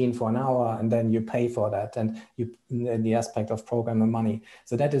of a machine for an hour, and then you pay for that, and you in the aspect of programmer money.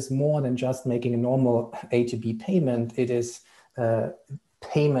 So that is more than just making a normal A to B payment. It is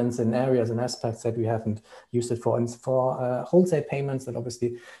payments in areas and aspects that we haven't used it for. And for wholesale payments that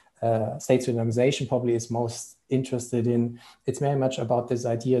obviously State Street Organization probably is most interested in, it's very much about this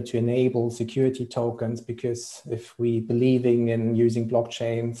idea to enable security tokens, because if we believing in using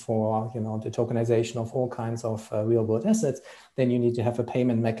blockchain for the tokenization of all kinds of real world assets, then you need to have a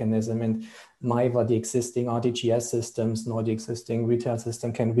payment mechanism, and neither the existing RTGS systems nor the existing retail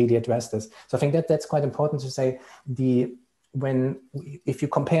system can really address this. So I think that that's quite important to say. If you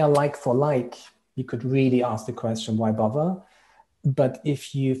compare like for like, you could really ask the question, why bother? But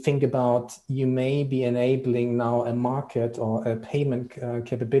if you think about, you may be enabling now a market or a payment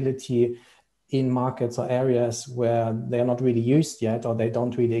capability in markets or areas where they're not really used yet, or they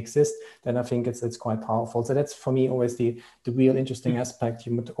don't really exist, then I think it's quite powerful. So that's for me always the real interesting aspect.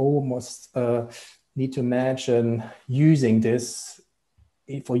 You would almost need to imagine using this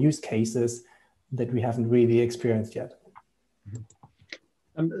for use cases that we haven't really experienced yet.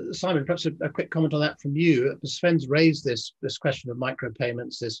 Simon, perhaps a quick comment on that from you. Sven's raised this question of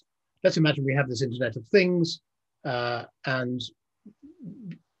micropayments. Let's imagine we have this Internet of Things, and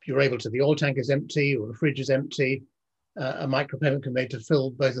you're able to, the oil tank is empty or the fridge is empty. A micropayment can be made to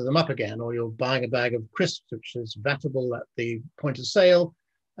fill both of them up again, or you're buying a bag of crisps, which is vatable at the point of sale.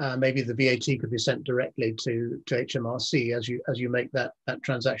 Maybe the VAT could be sent directly to HMRC as you make that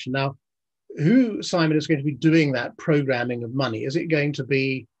transaction. Now, who, Simon, is going to be doing that programming of money? Is it going to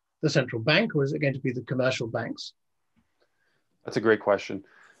be the central bank, or is it going to be the commercial banks? That's a great question.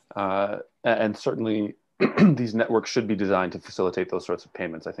 And certainly these networks should be designed to facilitate those sorts of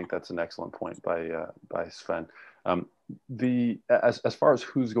payments. I think that's an excellent point by Sven. As far as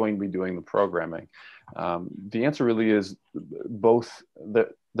who's going to be doing the programming, the answer really is both.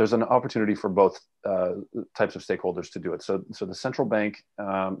 There's an opportunity for both types of stakeholders to do it. So the central bank,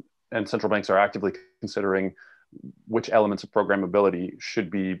 and central banks are actively considering which elements of programmability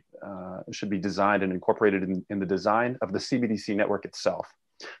should be designed and incorporated in the design of the CBDC network itself.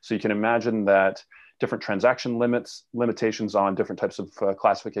 So you can imagine that different transaction limitations on different types of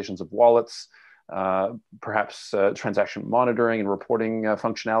classifications of wallets, perhaps transaction monitoring and reporting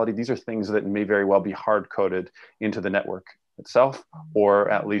functionality. These are things that may very well be hard-coded into the network itself, or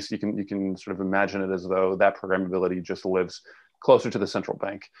at least you can sort of imagine it as though that programmability just lives closer to the central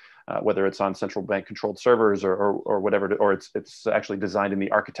bank, whether it's on central bank controlled servers or whatever, or it's actually designed in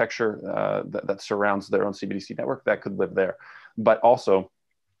the architecture that surrounds their own CBDC network, that could live there. But also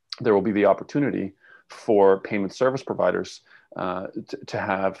there will be the opportunity for payment service providers to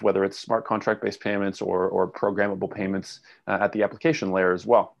have, whether it's smart contract based payments or programmable payments at the application layer as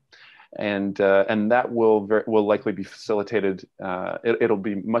well. And that will likely be facilitated. It'll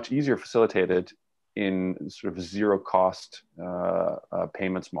be much easier facilitated in sort of zero cost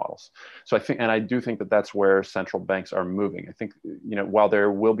payments models. So I do think that that's where central banks are moving. I think, while there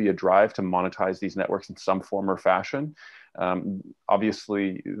will be a drive to monetize these networks in some form or fashion,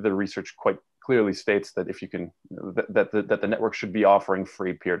 obviously the research quite clearly states that if you can, that the network should be offering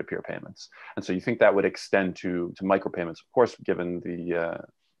free peer-to-peer payments. And so you think that would extend to micropayments, of course, given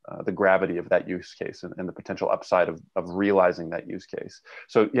the gravity of that use case and the potential upside of realizing that use case.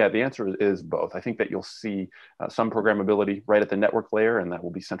 So yeah, the answer is both. I think that you'll see some programmability right at the network layer, and that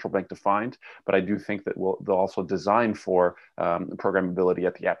will be central bank defined. But I do think that they'll also design for programmability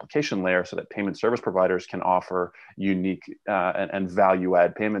at the application layer so that payment service providers can offer unique and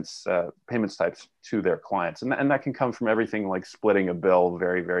value-add payments types to their clients. And that can come from everything like splitting a bill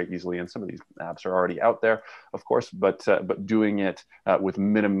very, very easily. And some of these apps are already out there, of course, but doing it with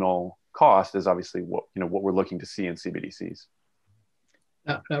minimal cost is obviously what we're looking to see in CBDCs.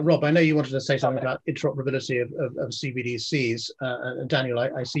 Now, Rob, I know you wanted to say something about interoperability of CBDCs, and Daniel,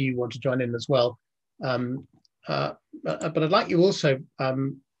 I see you want to join in as well. But I'd like you also,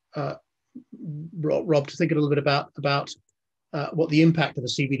 Rob, to think a little bit about what the impact of a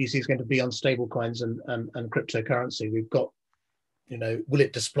CBDC is going to be on stablecoins and cryptocurrency. We've got, will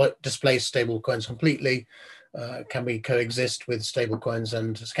it displace stablecoins completely? Can we coexist with stablecoins,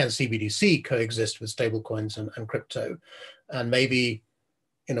 and can CBDC coexist with stablecoins and crypto? And maybe,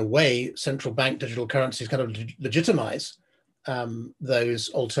 in a way, central bank digital currencies kind of legitimize those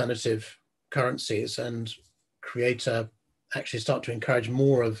alternative currencies and actually start to encourage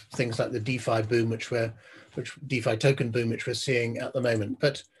more of things like the DeFi boom, DeFi token boom, which we're seeing at the moment.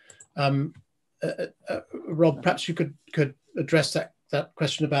 But Rob, perhaps you could address that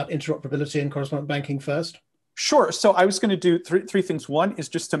question about interoperability and correspondent banking first? Sure. So I was going to do three things. One is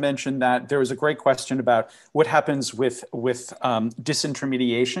just to mention that there was a great question about what happens with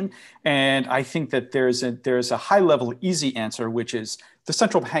disintermediation, and I think that there's a high level easy answer, which is the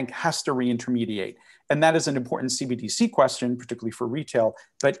central bank has to reintermediate. And that is an important CBDC question, particularly for retail.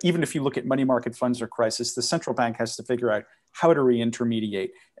 But even if you look at money market funds or crisis, the central bank has to figure out how to reintermediate.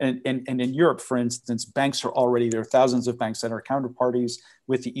 And in Europe, for instance, banks are already, there are thousands of banks that are counterparties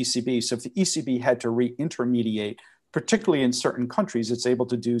with the ECB. So if the ECB had to reintermediate, particularly in certain countries, it's able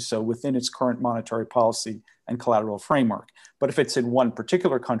to do so within its current monetary policy and collateral framework. But if it's in one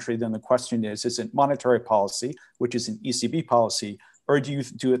particular country, then the question is it monetary policy, which is an ECB policy, or do you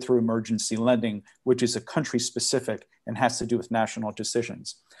do it through emergency lending, which is a country specific and has to do with national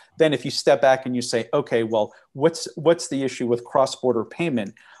decisions? Then if you step back and you say, okay, well, what's the issue with cross-border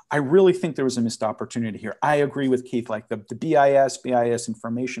payment? I really think there was a missed opportunity here. I agree with Keith, like the BIS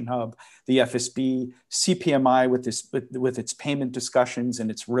Information Hub, the FSB, CPMI with its payment discussions and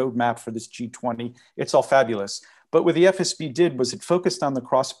its roadmap for this G20, it's all fabulous. But what the FSB did was it focused on the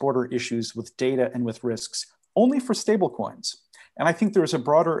cross-border issues with data and with risks only for stablecoins. And I think there's a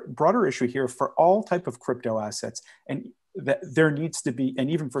broader issue here for all type of crypto assets, and that there needs to be, and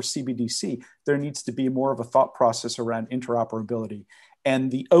even for CBDC, there needs to be more of a thought process around interoperability.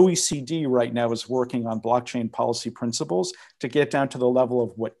 And the OECD right now is working on blockchain policy principles to get down to the level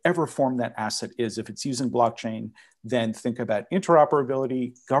of whatever form that asset is. If it's using blockchain, then think about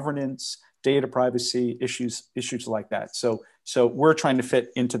interoperability, governance, data privacy, issues like that. So we're trying to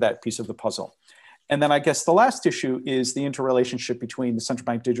fit into that piece of the puzzle. And then I guess the last issue is the interrelationship between the central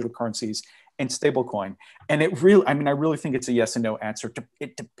bank digital currencies and stablecoin. And it really, I really think it's a yes and no answer.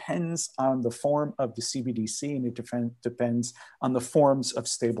 It depends on the form of the CBDC, and it depends on the forms of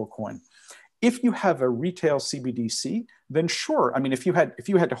stablecoin. If you have a retail CBDC, then sure. If you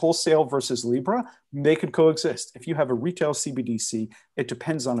had wholesale versus Libra, they could coexist. If you have a retail CBDC, it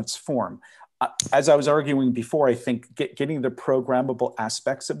depends on its form. As I was arguing before, I think getting the programmable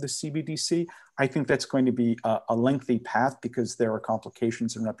aspects of the CBDC, I think that's going to be a lengthy path because there are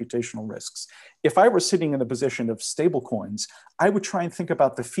complications and reputational risks. If I were sitting in the position of stablecoins, I would try and think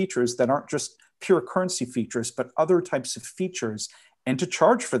about the features that aren't just pure currency features, but other types of features, and to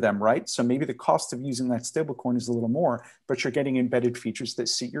charge for them, right? So maybe the cost of using that stablecoin is a little more, but you're getting embedded features that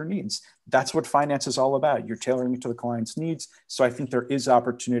suit your needs. That's what finance is all about. You're tailoring it to the client's needs. So I think there is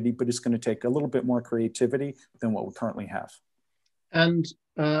opportunity, but it's going to take a little bit more creativity than what we currently have. And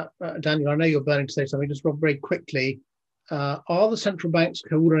Daniel, I know you're burning to say something, just very quickly. Are the central banks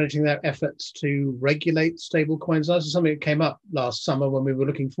coordinating their efforts to regulate stablecoins? This is something that came up last summer when we were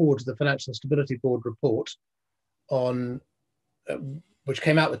looking forward to the Financial Stability Board report on which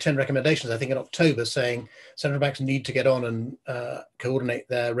came out with 10 recommendations, I think in October, saying central banks need to get on and coordinate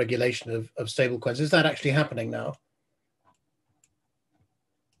their regulation of stablecoins. Is that actually happening now?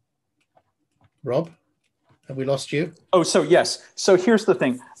 Rob, have we lost you? Oh, so yes. So here's the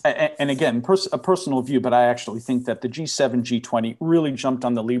thing. And again, a personal view, but I actually think that the G7, G20 really jumped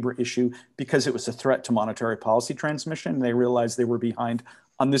on the Libra issue because it was a threat to monetary policy transmission. And they realized they were behind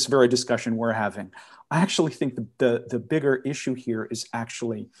on this very discussion we're having. I actually think the bigger issue here is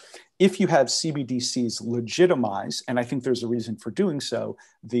actually if you have CBDCs legitimize, and I think there's a reason for doing so,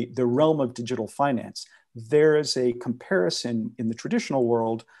 the realm of digital finance, there is a comparison in the traditional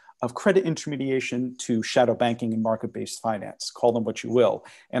world of credit intermediation to shadow banking and market-based finance, call them what you will.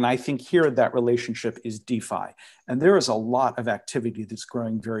 And I think here that relationship is DeFi. And there is a lot of activity that's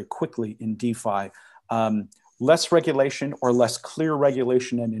growing very quickly in DeFi. Less regulation or less clear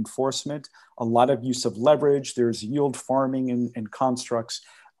regulation and enforcement, a lot of use of leverage, there's yield farming and constructs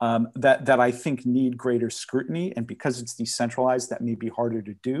that I think need greater scrutiny. And because it's decentralized, that may be harder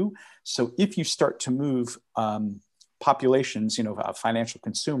to do. So if you start to move populations, financial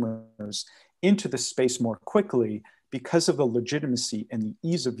consumers into the space more quickly, because of the legitimacy and the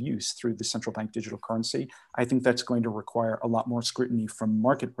ease of use through the central bank digital currency, I think that's going to require a lot more scrutiny from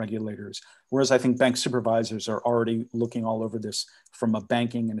market regulators. Whereas I think bank supervisors are already looking all over this from a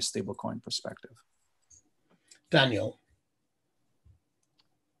banking and a stablecoin perspective. Daniel.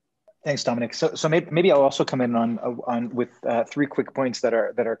 Thanks, Dominic. So maybe I'll also come in on with three quick points that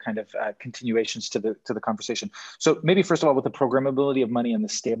are kind of continuations to the conversation. So maybe first of all, with the programmability of money and the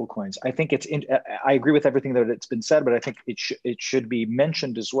stable coins, I think I agree with everything that's been said, but I think it should be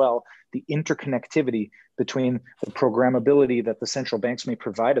mentioned as well, the interconnectivity between the programmability that the central banks may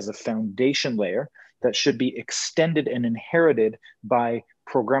provide as a foundation layer that should be extended and inherited by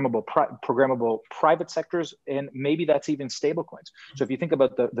programmable private sectors, and maybe that's even stablecoins. So if you think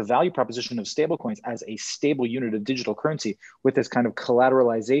about the value proposition of stablecoins as a stable unit of digital currency with this kind of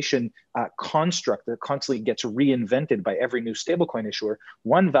collateralization construct that constantly gets reinvented by every new stablecoin issuer,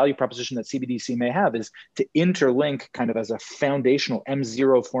 one value proposition that CBDC may have is to interlink kind of as a foundational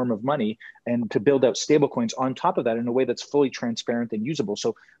M0 form of money and to build out stablecoins on top of that in a way that's fully transparent and usable.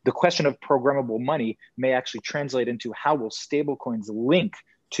 So the question of programmable money may actually translate into how will stablecoins link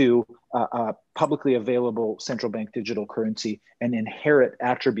to publicly available central bank digital currency and inherit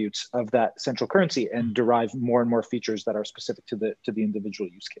attributes of that central currency and derive more and more features that are specific to the individual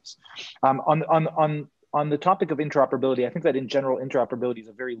use case. On the topic of interoperability, I think that in general, interoperability is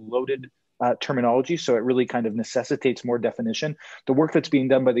a very loaded terminology, so it really kind of necessitates more definition. The work that's being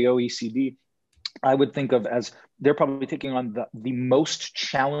done by the OECD, I would think of as they're probably taking on the most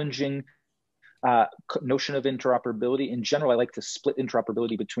challenging notion of interoperability. In general, I like to split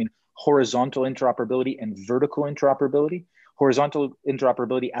interoperability between horizontal interoperability and vertical interoperability. Horizontal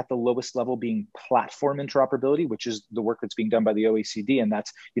interoperability at the lowest level being platform interoperability, which is the work that's being done by the OECD, and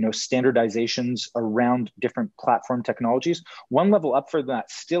that's standardizations around different platform technologies. One level up for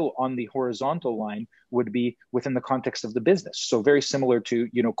that, still on the horizontal line, would be within the context of the business. So very similar to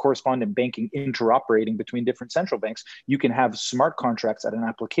correspondent banking interoperating between different central banks, you can have smart contracts at an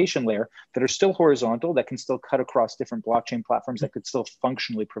application layer that are still horizontal, that can still cut across different blockchain platforms, that could still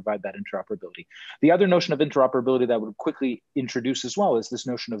functionally provide that interoperability. The other notion of interoperability that would quickly introduce as well is this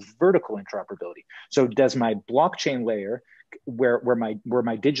notion of vertical interoperability. So does my blockchain layer, where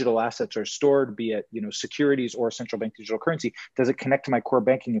my digital assets are stored, be it securities or central bank digital currency, does it connect to my core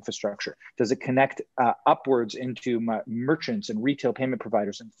banking infrastructure? Does it connect upwards into my merchants and retail payment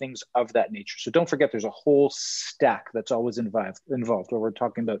providers and things of that nature? So don't forget, there's a whole stack that's always involved where we're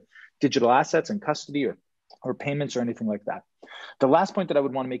talking about digital assets and custody or payments or anything like that. The last point that I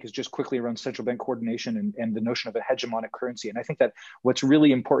would want to make is just quickly around central bank coordination and the notion of a hegemonic currency. And I think that what's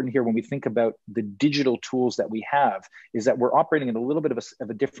really important here when we think about the digital tools that we have is that we're operating in a little bit of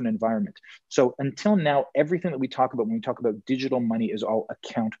a different environment. So until now, everything that we talk about when we talk about digital money is all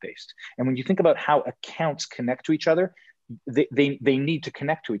account-based. And when you think about how accounts connect to each other, they need to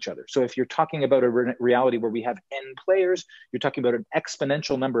connect to each other. So if you're talking about a reality where we have n players, you're talking about an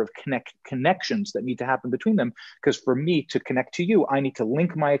exponential number of connections that need to happen between them. Because for me to connect to you, I need to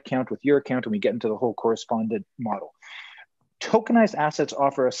link my account with your account, and we get into the whole correspondent model. Tokenized assets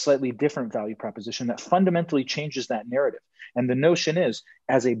offer a slightly different value proposition that fundamentally changes that narrative. And the notion is,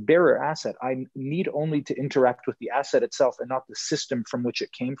 as a bearer asset, I need only to interact with the asset itself and not the system from which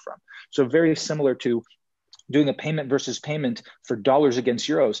it came from. So very similar to doing a payment versus payment for dollars against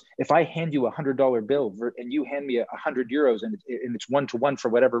euros. If I hand you $100 bill and you hand me 100 euros and it's one-to-one for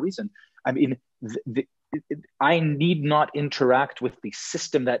whatever reason, I mean, I need not interact with the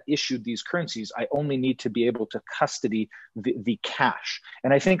system that issued these currencies. I only need to be able to custody the cash.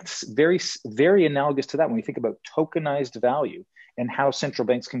 And I think it's very, very analogous to that when we think about tokenized value and how central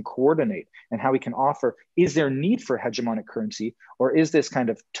banks can coordinate and how we can offer, is there need for hegemonic currency, or is this kind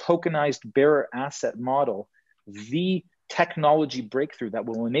of tokenized bearer asset model the technology breakthrough that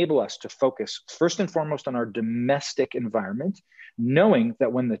will enable us to focus first and foremost on our domestic environment, knowing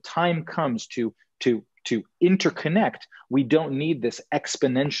that when the time comes to interconnect, we don't need this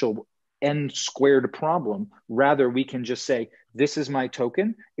exponential n squared problem. Rather, we can just say, this is my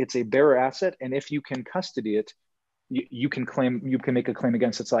token, it's a bearer asset, and if you can custody it, you can make a claim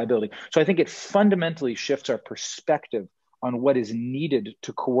against its liability. So I think it fundamentally shifts our perspective on what is needed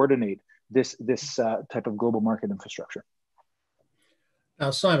to coordinate this type of global market infrastructure.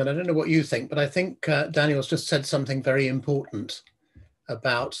 Now, Simon, I don't know what you think, but I think Daniel's just said something very important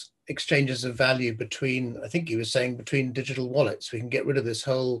about exchanges of value between, I think he was saying, between digital wallets. We can get rid of this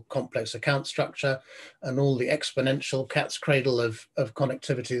whole complex account structure and all the exponential cat's cradle of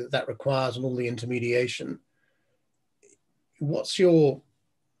connectivity that requires and all the intermediation. What's your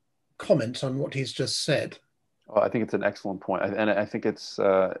comment on what he's just said? Well, I think it's an excellent point, and I think it's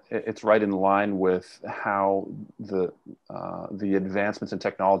right in line with how the advancements in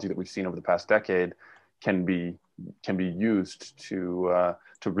technology that we've seen over the past decade can be used to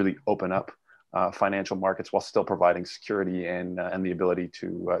really open up financial markets while still providing security and the ability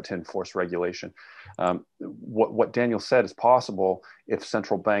to enforce regulation. What Daniel said is possible if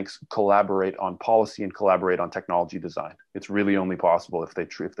central banks collaborate on policy and collaborate on technology design. It's really only possible if they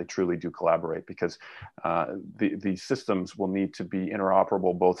truly do collaborate, because the systems will need to be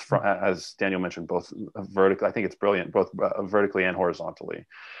interoperable, both from, as Daniel mentioned, both vertically. I think it's brilliant, both vertically and horizontally,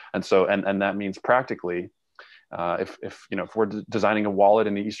 and so that means practically, if we're designing a wallet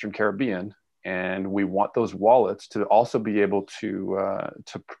in the Eastern Caribbean, and we want those wallets to also be able to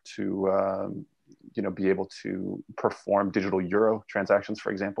be able to perform digital euro transactions,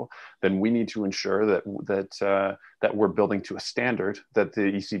 for example, then we need to ensure that we're building to a standard that the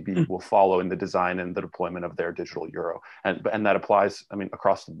ECB will follow in the design and the deployment of their digital euro, and that applies, I mean,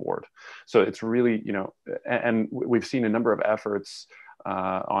 across the board. So it's really, and we've seen a number of efforts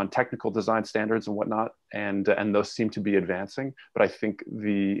on technical design standards and whatnot, and those seem to be advancing. But I think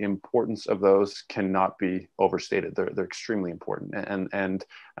the importance of those cannot be overstated. They're extremely important, and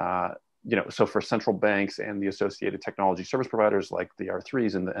so for central banks and the associated technology service providers like the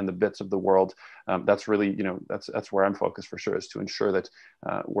R3s and the bits of the world, that's really, that's where I'm focused for sure, is to ensure that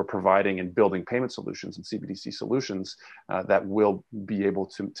we're providing and building payment solutions and CBDC solutions that will be able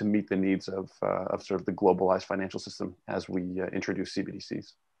to meet the needs of sort of the globalized financial system as we introduce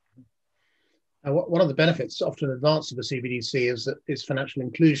CBDCs. One of the benefits, often in advance of a CBDC, is financial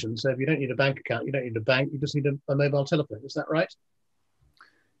inclusion. So if you don't need a bank account, you don't need a bank, you just need a mobile telephone. Is that right?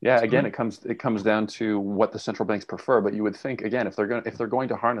 Yeah, again, it comes down to what the central banks prefer. But you would think, again, if they're going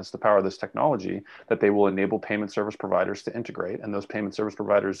to harness the power of this technology, that they will enable payment service providers to integrate, and those payment service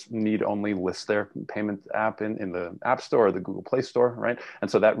providers need only list their payment app in the App Store or the Google Play Store, right?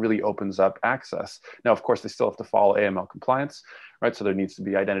 And so that really opens up access. Now, of course, they still have to follow AML compliance, right? So there needs to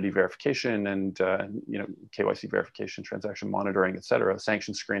be identity verification and KYC verification, transaction monitoring, et cetera,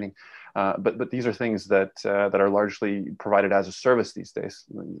 sanction screening. But these are things that are largely provided as a service these days.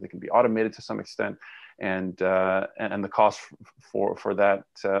 They can be automated to some extent, and the cost for that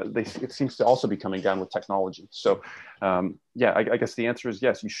it seems to also be coming down with technology. So I guess the answer is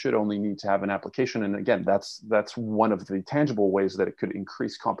yes. You should only need to have an application, and again, that's one of the tangible ways that it could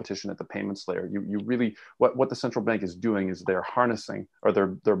increase competition at the payments layer. You really what the central bank is doing is they're harnessing, or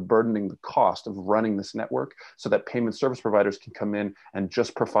they're burdening the cost of running this network so that payment service providers can come in and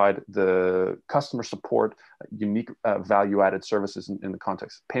just provide the customer support, unique value-added services in the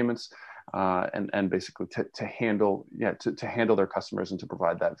context of payments, and basically to handle their customers and to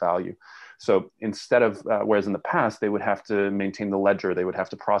provide that value. So instead of whereas in the past they would have to maintain the ledger, they would have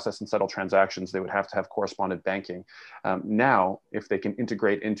to process and settle transactions, they would have to have correspondent banking. Now, if they can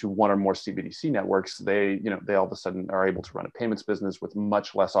integrate into one or more CBDC networks, they all of a sudden are able to run a payments business with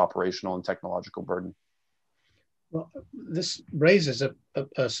much less operational and technological burden. Well, this raises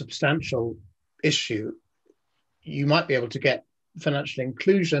a substantial issue. You might be able to get financial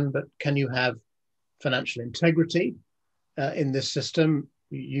inclusion, but can you have financial integrity in this system?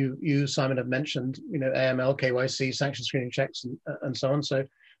 You Simon, have mentioned AML, KYC, sanction screening checks, and so on. So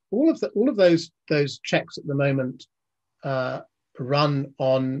all of those checks at the moment run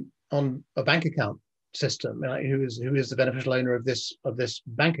on a bank account system. Who is the beneficial owner of this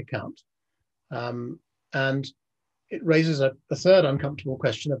bank account? And it raises a third uncomfortable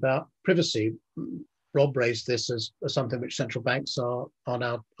question about privacy. Rob raised this as something which central banks are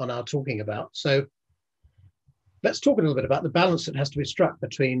now talking about. So let's talk a little bit about the balance that has to be struck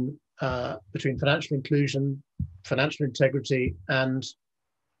between financial inclusion, financial integrity, and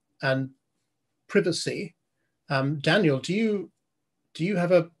privacy. Daniel, do you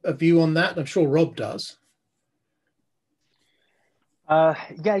have a view on that? I'm sure Rob does. The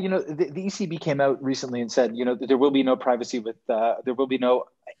ECB came out recently and said, there will be no privacy there will be no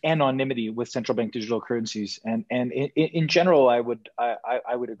anonymity with central bank digital currencies. And in general, I would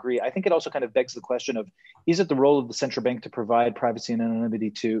agree. I think it also kind of begs the question of, is it the role of the central bank to provide privacy and anonymity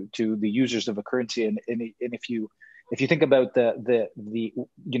to the users of a currency? And if you think about the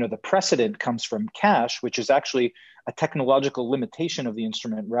precedent comes from cash, which is actually a technological limitation of the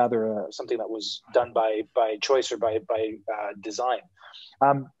instrument, rather something that was done by choice or by design.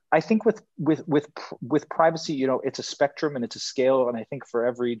 I think with privacy, it's a spectrum and it's a scale, and I think for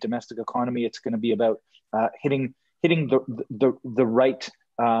every domestic economy, it's going to be about hitting the right,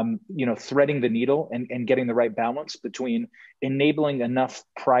 threading the needle and getting the right balance between enabling enough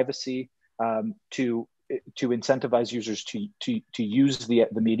privacy to incentivize users to use the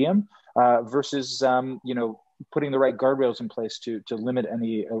medium versus putting the right guardrails in place to limit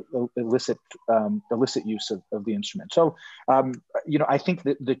any illicit use of the instrument. So I think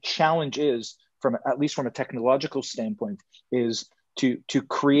that the challenge is, at least from a technological standpoint, is to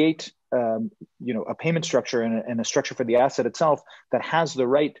create a payment structure and a structure for the asset itself that has the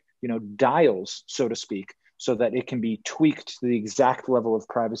right dials, so to speak, so that it can be tweaked to the exact level of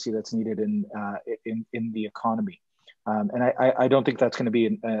privacy that's needed in the economy. And I don't think that's going to be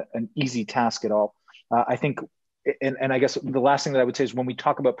an easy task at all. I think, and I guess the last thing that I would say is, when we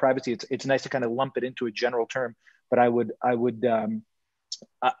talk about privacy, it's nice to kind of lump it into a general term, but I would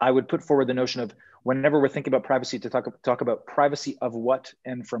put forward the notion of, whenever we're thinking about privacy, to talk about privacy of what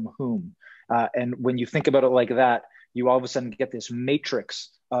and from whom. And when you think about it like that, you all of a sudden get this matrix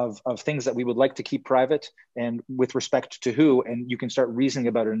of things that we would like to keep private and with respect to who, and you can start reasoning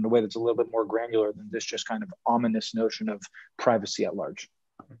about it in a way that's a little bit more granular than this just kind of ominous notion of privacy at large.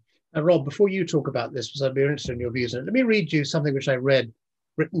 Rob, before you talk about this, because I'd be interested in your views, let me read you something which I read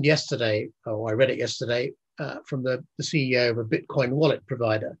written yesterday, or I read it yesterday, from the CEO of a Bitcoin wallet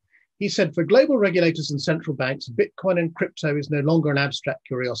provider. He said, for global regulators and central banks, Bitcoin and crypto is no longer an abstract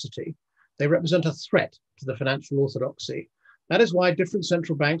curiosity. They represent a threat to the financial orthodoxy. That is why different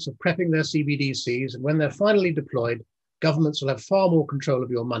central banks are prepping their CBDCs, and when they're finally deployed, governments will have far more control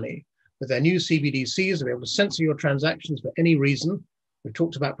of your money. With their new CBDCs, they'll be able to censor your transactions for any reason. We've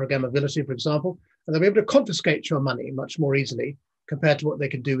talked about programmability, for example, and they'll be able to confiscate your money much more easily compared to what they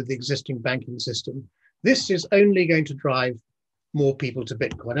could do with the existing banking system. This is only going to drive more people to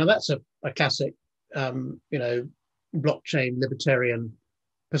Bitcoin. Now, that's a classic, blockchain libertarian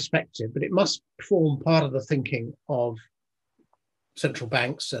perspective, but it must form part of the thinking of central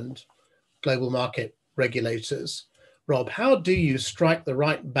banks and global market regulators. Rob, how do you strike the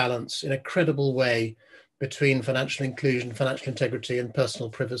right balance in a credible way between financial inclusion, financial integrity, and personal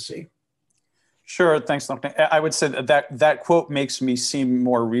privacy? Sure, thanks, Dr. I would say that quote makes me seem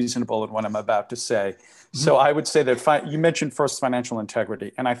more reasonable in what I'm about to say. Mm-hmm. So I would say that you mentioned first financial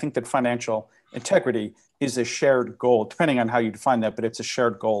integrity, and I think that financial integrity is a shared goal, depending on how you define that, but it's a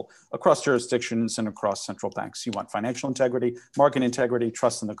shared goal across jurisdictions and across central banks. You want financial integrity, market integrity,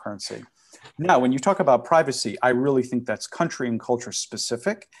 trust in the currency. Now, when you talk about privacy, I really think that's country and culture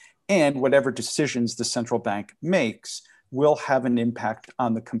specific, and whatever decisions the central bank makes will have an impact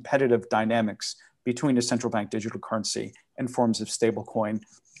on the competitive dynamics between a central bank digital currency and forms of stablecoin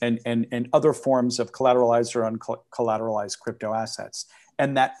and other forms of collateralized or uncollateralized crypto assets.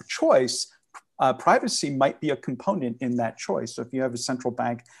 And that choice, privacy might be a component in that choice. So if you have a central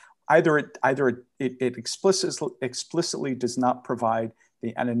bank, either it explicitly does not provide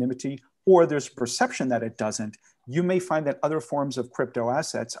the anonymity, or there's a perception that it doesn't, you may find that other forms of crypto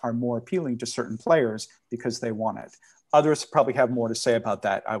assets are more appealing to certain players because they want it. Others probably have more to say about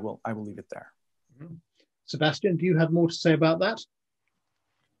that. I will leave it there. Mm-hmm. Sebastian, do you have more to say about that?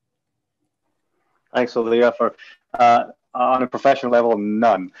 Thanks for the offer. On a professional level,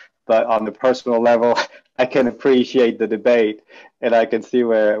 none. But on the personal level, I can appreciate the debate, and I can see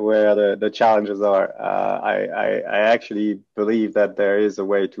where the challenges are. I actually believe that there is a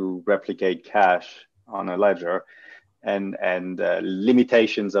way to replicate cash on a ledger, and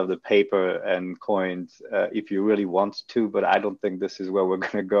limitations of the paper and coins if you really want to, but I don't think this is where we're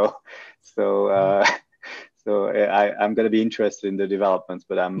going to go. So I'm going to be interested in the developments,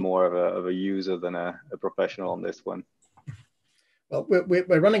 but I'm more of a user than a professional on this one. Well,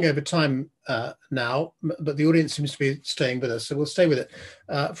 we're running over time now, but the audience seems to be staying with us, so we'll stay with it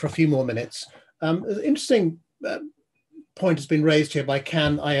for a few more minutes. An interesting point has been raised here by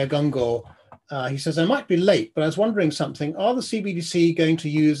Can Ayagungo. He says, I might be late, but I was wondering something. Are the CBDC going to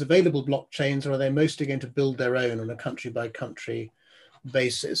use available blockchains, or are they mostly going to build their own on a country-by-country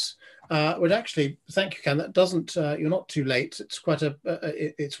basis? Well, actually, thank you, Can. That doesn't, you're not too late. It's quite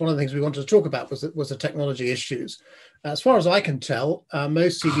it's one of the things we wanted to talk about was the technology issues. As far as I can tell,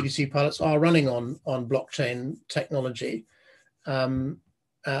 most CBDC pilots are running on blockchain technology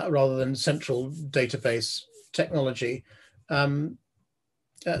rather than central database technology.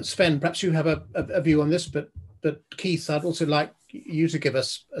 Sven, perhaps you have a view on this, but Keith, I'd also like you to give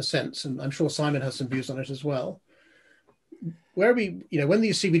us a sense, and I'm sure Simon has some views on it as well. Where we, when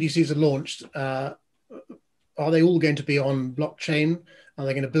these CBDCs are launched, are they all going to be on blockchain? Are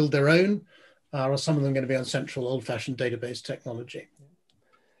they going to build their own? Or are some of them going to be on central old-fashioned database technology?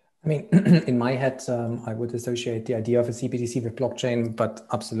 I mean, in my head, I would associate the idea of a CBDC with blockchain, but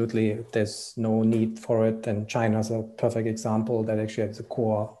absolutely there's no need for it. And China's a perfect example that actually at the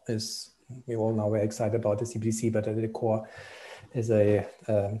core is, we all know we're excited about the CBDC, but at the core is a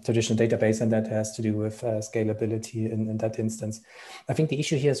traditional database, and that has to do with scalability in that instance. I think the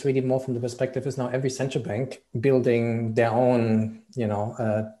issue here is really more from the perspective is now every central bank building their own,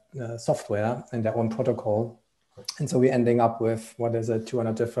 software and their own protocol. And so we're ending up with,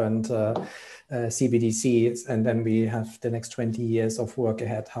 200 different CBDCs, and then we have the next 20 years of work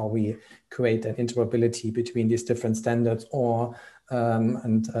ahead, how we create an interoperability between these different standards.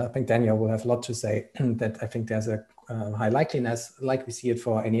 And I think Daniel will have a lot to say, that I think there's a high likeliness, like we see it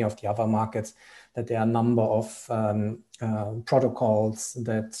for any of the other markets, that there are a number of protocols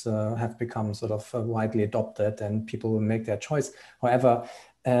that have become sort of widely adopted, and people will make their choice. However,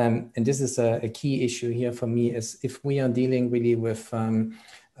 and this is a key issue here for me, is if we are dealing really with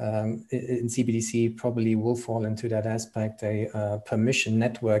in CBDC probably will fall into that aspect, a permission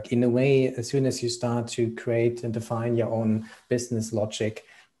network. In a way, as soon as you start to create and define your own business logic,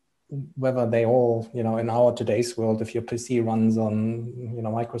 whether they all, in our today's world, if your PC runs on,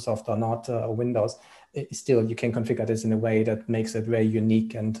 Microsoft or not, or Windows, still you can configure this in a way that makes it very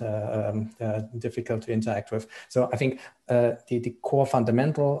unique and difficult to interact with. So I think the core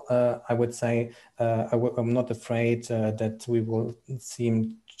fundamental, I would say, I'm not afraid that we will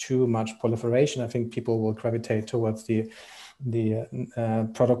see too much proliferation. I think people will gravitate towards the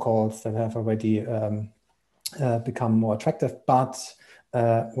protocols that have already become more attractive, but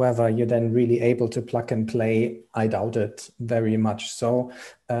whether you're then really able to plug and play, I doubt it very much so,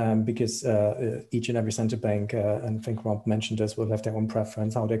 because each and every central bank, and I think Rob mentioned this, will have their own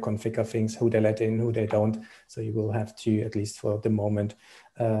preference, how they configure things, who they let in, who they don't. So you will have to, at least for the moment,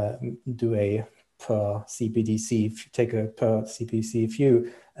 do a per CBDC, take a per CBDC view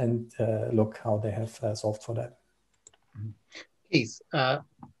and look how they have solved for that. Keith,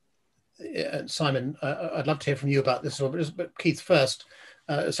 Simon, I'd love to hear from you about this, but Keith first.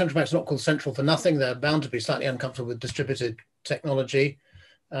 Central banks are not called central for nothing. They're bound to be slightly uncomfortable with distributed technology.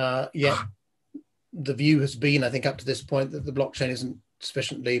 Yet the view has been, I think, up to this point, that the blockchain isn't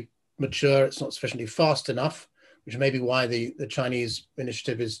sufficiently mature. It's not sufficiently fast enough, which may be why the Chinese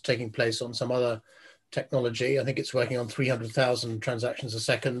initiative is taking place on some other technology. I think it's working on 300,000 transactions a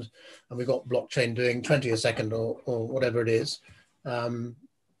second, and we've got blockchain doing 20 a second or whatever it is. And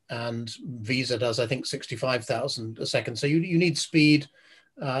Visa does, I think, 65,000 a second. So you need speed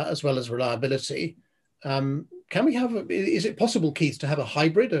as well as reliability. Can we have, is it possible, Keith, to have a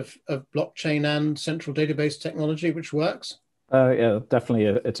hybrid of blockchain and central database technology which works? Yeah, definitely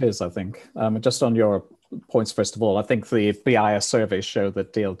it is, I think. Just on your points, first of all, I think the BIS surveys show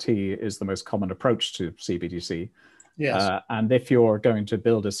that DLT is the most common approach to CBDC. Yes. And if you're going to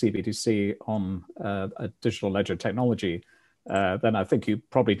build a CBDC on a digital ledger technology, then I think you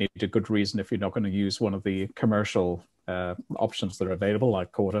probably need a good reason if you're not going to use one of the commercial options that are available,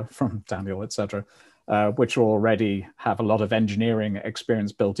 like Corda from Daniel, etc., which already have a lot of engineering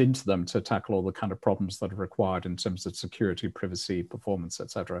experience built into them to tackle all the kind of problems that are required in terms of security, privacy, performance,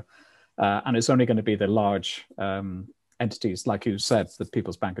 etc. And it's only going to be the large entities, like you said, the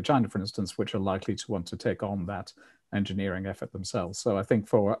People's Bank of China, for instance, which are likely to want to take on that engineering effort themselves. So I think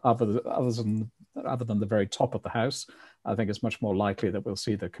for other than the very top of the house, I think it's much more likely that we'll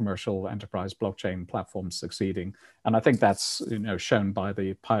see the commercial enterprise blockchain platforms succeeding. And I think that's shown by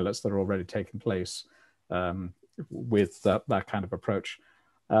the pilots that are already taking place with that kind of approach.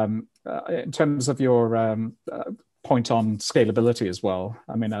 In terms of your point on scalability as well,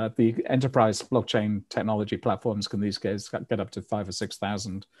 I mean, the enterprise blockchain technology platforms can these days get up to 5,000 or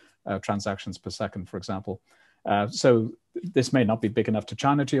 6,000 transactions per second, for example. So this may not be big enough to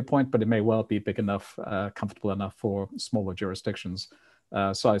China, to your point, but it may well be big enough, comfortable enough for smaller jurisdictions.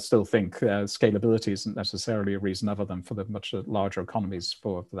 So I still think scalability isn't necessarily a reason, other than for the much larger economies,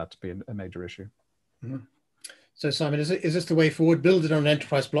 for that to be a major issue. Mm-hmm. So Simon, is this the way forward? Build it on an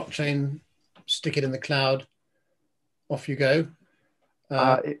enterprise blockchain, stick it in the cloud, off you go?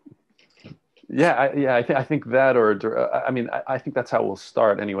 I think that, or I mean, I think that's how we'll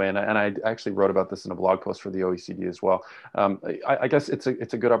start anyway. And I actually wrote about this in a blog post for the OECD as well. I guess it's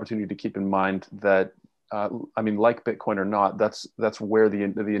a good opportunity to keep in mind that, I mean, like Bitcoin or not, that's where the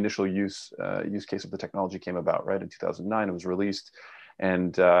initial use case of the technology came about, right? In 2009, it was released,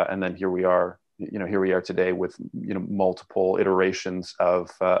 and then here we are. Here we are today with multiple iterations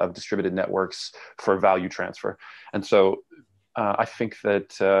of distributed networks for value transfer, and so. I think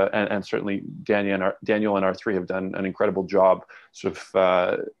that, and certainly Daniel and R3 have done an incredible job sort of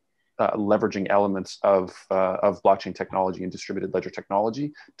leveraging elements of blockchain technology and distributed ledger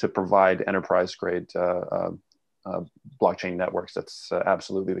technology to provide enterprise-grade blockchain networks. That's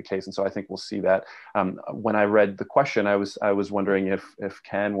absolutely the case, and so I think we'll see that. When I read the question, I was wondering if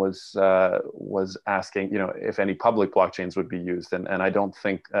Ken was asking, if any public blockchains would be used, and I don't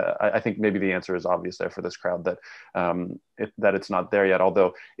think I think maybe the answer is obvious there for this crowd, that that it's not there yet.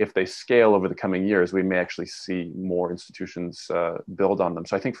 Although if they scale over the coming years, we may actually see more institutions build on them.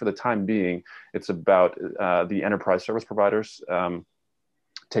 So I think for the time being, it's about the enterprise service providers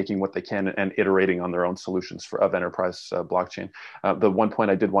taking what they can and iterating on their own solutions of enterprise blockchain. The one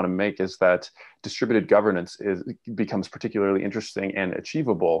point I did want to make is that distributed governance becomes particularly interesting and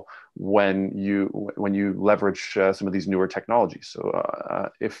achievable when you leverage some of these newer technologies.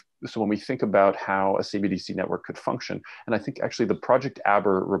 So when we think about how a CBDC network could function, and I think actually the Project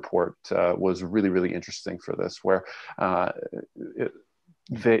Aber report was really, really interesting for this, where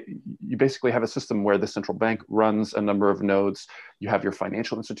you basically have a system where the central bank runs a number of nodes. You have your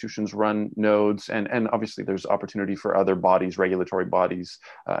financial institutions run nodes, and obviously there's opportunity for other bodies, regulatory bodies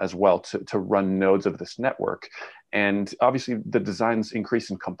as well, to run nodes of this network. And obviously the designs increase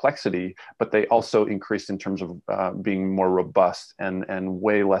in complexity, but they also increase in terms of being more robust and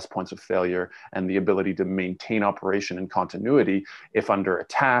way less points of failure, and the ability to maintain operation and continuity if under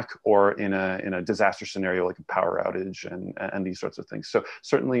attack or in a disaster scenario like a power outage and these sorts of things. So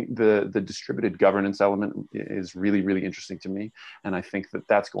certainly the distributed governance element is really, really interesting to me. And I think that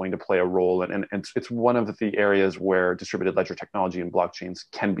that's going to play a role. And it's one of the areas where distributed ledger technology and blockchains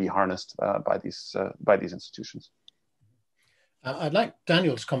can be harnessed by these institutions. I'd like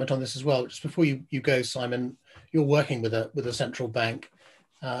Daniel to comment on this as well. Just before you go, Simon, you're working with a central bank.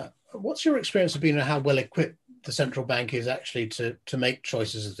 What's your experience of being, and how well equipped the central bank is actually to make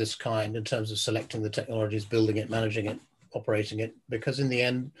choices of this kind in terms of selecting the technologies, building it, managing it, operating it? Because in the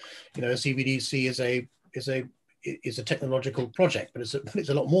end, a CBDC is a technological project, but it's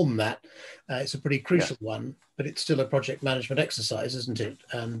a lot more than that. It's a pretty crucial one, but it's still a project management exercise, isn't it?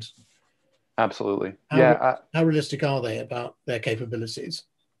 And absolutely, how realistic are they about their capabilities?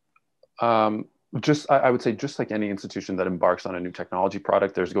 I would say, just like any institution that embarks on a new technology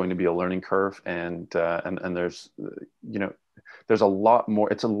product, there's going to be a learning curve, and there's a lot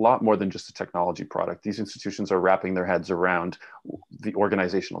more. It's a lot more than just a technology product. These institutions are wrapping their heads around the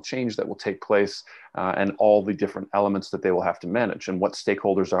organizational change that will take place, and all the different elements that they will have to manage, and what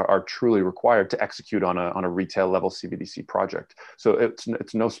stakeholders are truly required to execute on a retail level CBDC project. So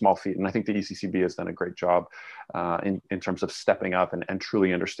it's no small feat, and I think the ECCB has done a great job in terms of stepping up and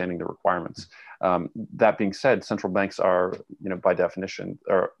truly understanding the requirements. That being said, central banks are, by definition,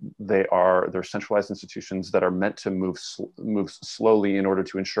 they're centralized institutions that are meant to move slowly in order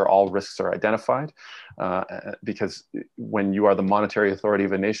to ensure all risks are identified. Because when you are the monetary authority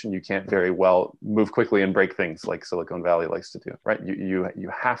of a nation, you can't very well move quickly and break things like Silicon Valley likes to do, right? You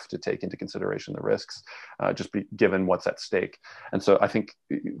have to take into consideration the risks, given what's at stake. And so I think,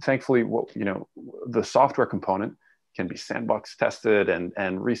 thankfully, the software component can be sandbox tested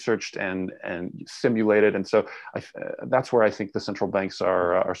and researched and simulated. And so that's where I think the central banks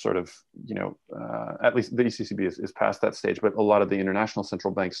are sort of, at least the ECCB is past that stage, but a lot of the international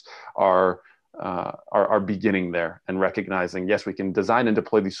central banks are beginning there and recognizing, yes, we can design and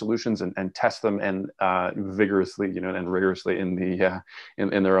deploy these solutions and test them and vigorously, and rigorously in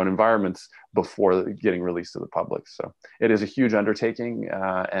their own environments before getting released to the public. So it is a huge undertaking,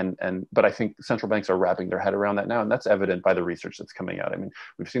 but I think central banks are wrapping their head around that now, and that's evident by the research that's coming out. I mean,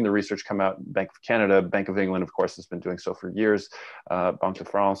 we've seen the research come out. Bank of Canada, Bank of England, of course, has been doing so for years. Banque de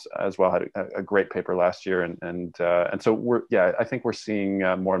France as well had a great paper last year, and so I think we're seeing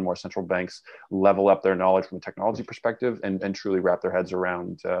more and more central banks level up their knowledge from a technology perspective and truly wrap their heads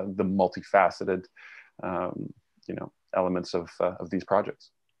around the multifaceted, elements of these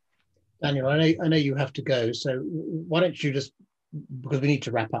projects. Daniel, I know you have to go, so why don't you just, because we need to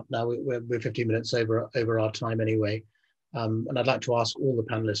wrap up now, we're 15 minutes over our time anyway, and I'd like to ask all the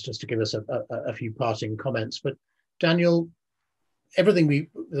panelists just to give us a few parting comments. But Daniel, everything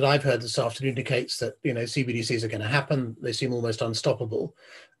that I've heard this afternoon indicates that CBDCs are going to happen. They seem almost unstoppable.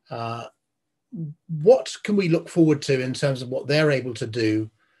 What can we look forward to in terms of what they're able to do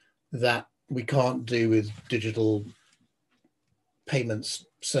that we can't do with digital payments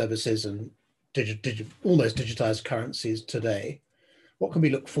services and almost digitized currencies today? What can we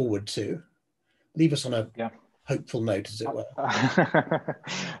look forward to? Leave us on a hopeful note, as it were.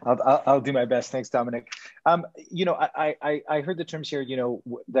 I'll do my best. Thanks, Dominic. I heard the terms here,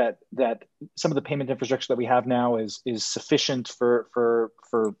 that some of the payment infrastructure that we have now is sufficient for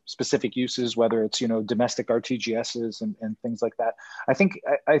specific uses, whether it's, domestic RTGSs and things like that. I think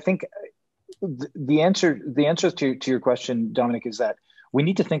the answer to your question, Dominic, is that we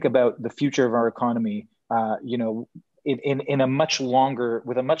need to think about the future of our economy, in a much longer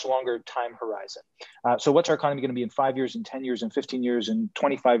time horizon. So what's our economy going to be in 5 years, in 10 years, in 15 years, in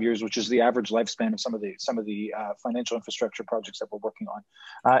 25 years, which is the average lifespan of some of the financial infrastructure projects that we're working on.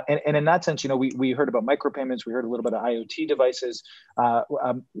 And in that sense, we heard about micropayments, we heard a little bit of IoT devices,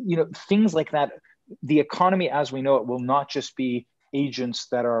 things like that. The economy as we know it will not just be agents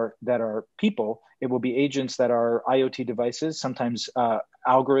that are people. It will be agents that are IoT devices, sometimes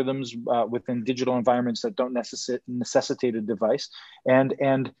algorithms within digital environments that don't necessitate a device,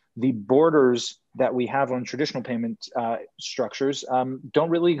 and the borders that we have on traditional payment structures don't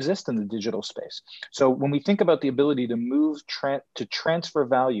really exist in the digital space. So when we think about the ability to move to transfer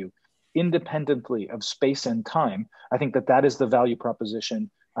value independently of space and time, I think that is the value proposition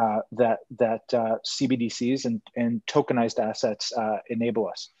that CBDCs and tokenized assets enable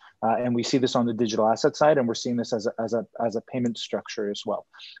us. And we see this on the digital asset side, and we're seeing this as a payment structure as well.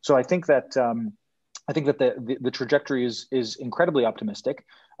 So I think that the trajectory is incredibly optimistic,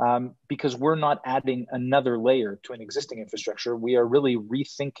 because we're not adding another layer to an existing infrastructure. We are really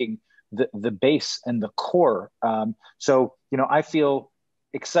rethinking the base and the core. So I feel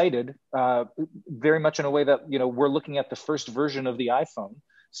excited, very much in a way that we're looking at the first version of the iPhone,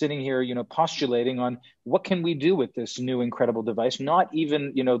 sitting here, postulating on what can we do with this new incredible device. Not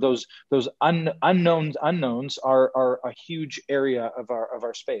even, those unknowns are a huge area of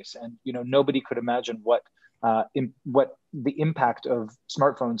our space, and nobody could imagine what the impact of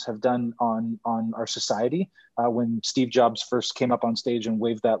smartphones have done on our society when Steve Jobs first came up on stage and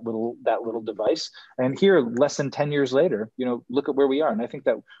waved that little device. And here, less than 10 years later, look at where we are. And I think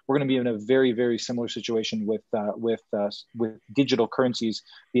that we're going to be in a very, very similar situation with digital currencies,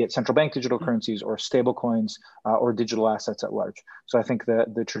 be it central bank digital currencies or stable coins or digital assets at large. So I think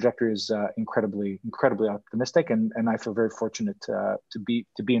the trajectory is incredibly optimistic, and I feel very fortunate to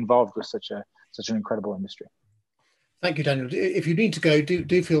be involved with such an incredible industry. Thank you, Daniel. If you need to go,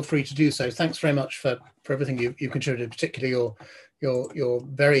 do feel free to do so. Thanks very much for everything you contributed, particularly your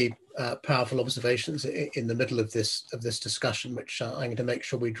very powerful observations in the middle of this discussion, which I'm going to make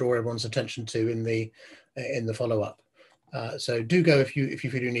sure we draw everyone's attention to in the follow-up. So do go if you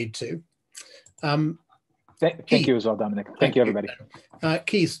feel you need to. Thank you as well, Dominic. Thank you, everybody.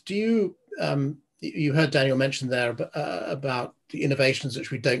 Keith, do you heard Daniel mention there about the innovations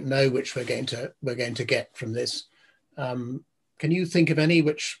which we don't know which we're going to get from this. Can you think of any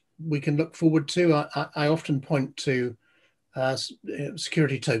which we can look forward to? I often point to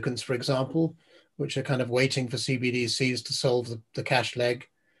security tokens, for example, which are kind of waiting for CBDCs to solve the cash leg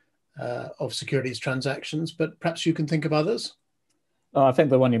of securities transactions, but perhaps you can think of others. I think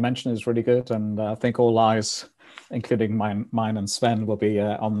the one you mentioned is really good, and I think all eyes, including mine and Sven, will be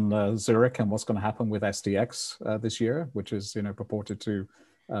on Zurich and what's going to happen with SDX this year, which is purported to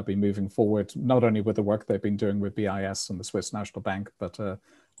be moving forward, not only with the work they've been doing with BIS and the Swiss National Bank, but the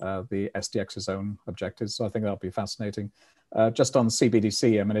SDX's own objectives. So I think that'll be fascinating. Just on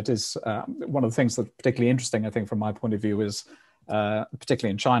CBDC, I mean, it is one of the things that's particularly interesting, I think, from my point of view, is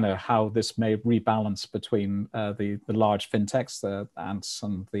particularly in China, how this may rebalance between the large fintechs, the Ants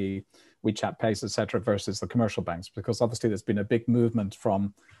and the WeChat Pays, etc., versus the commercial banks, because obviously there's been a big movement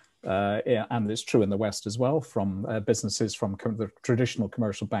from and it's true in the West as well, from businesses from the traditional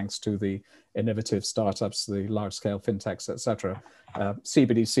commercial banks to the innovative startups, the large-scale fintechs, etc.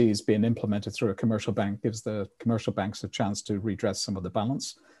 CBDCs being implemented through a commercial bank gives the commercial banks a chance to redress some of the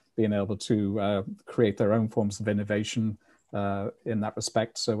balance, being able to create their own forms of innovation in that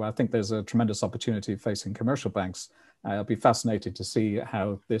respect. So I think there's a tremendous opportunity facing commercial banks. I'll be fascinated to see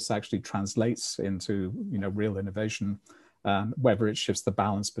how this actually translates into real innovation. Whether it shifts the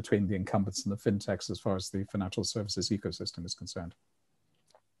balance between the incumbents and the fintechs as far as the financial services ecosystem is concerned.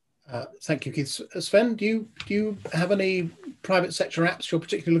 Thank you, Keith. Sven, do you have any private sector apps you're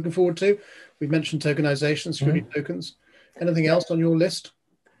particularly looking forward to? We've mentioned tokenization, security tokens. Anything else on your list?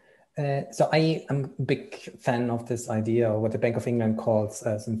 So I am a big fan of this idea, or what the Bank of England calls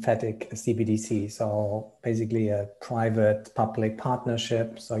a synthetic CBDC. So basically a private-public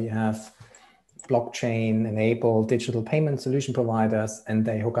partnership. So you have blockchain-enabled digital payment solution providers, and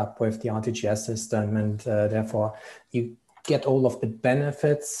they hook up with the RTGS system, and therefore you get all of the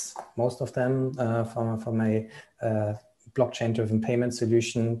benefits, most of them from a blockchain-driven payment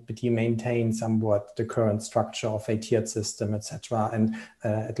solution, but you maintain somewhat the current structure of a tiered system, etc. And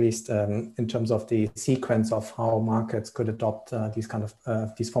at least in terms of the sequence of how markets could adopt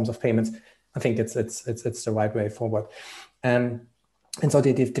these forms of payments, I think it's the right way forward. And so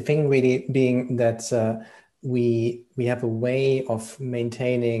the thing really being that we have a way of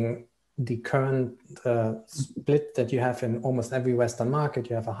maintaining the current split that you have in almost every Western market.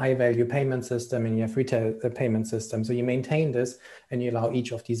 You have a high value payment system and you have retail payment system. So you maintain this and you allow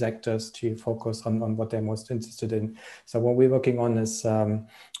each of these actors to focus on what they're most interested in. So what we're working on is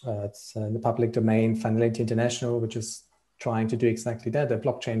it's in the public domain, Panellists International, which is trying to do exactly that, a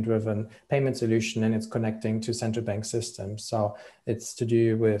blockchain-driven payment solution, and it's connecting to central bank systems. So it's to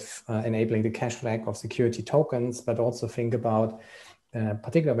do with enabling the cash flag of security tokens, but also think about,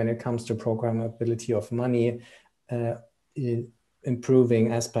 particularly when it comes to programmability of money,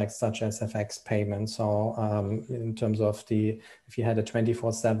 improving aspects such as FX payments. So in terms of if you had a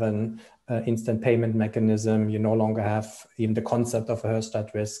 24/7 instant payment mechanism, you no longer have even the concept of a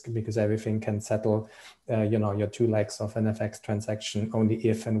Herstatt risk, because everything can settle, your two legs of an FX transaction only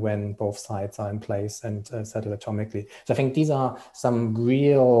if and when both sides are in place and settle atomically. So I think these are some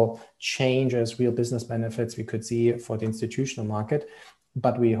real changes, real business benefits we could see for the institutional market.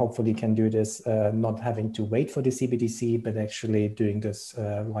 But we hopefully can do this not having to wait for the CBDC, but actually doing this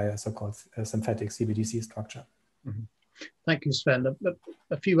via so-called synthetic CBDC structure. Mm-hmm. Thank you, Sven.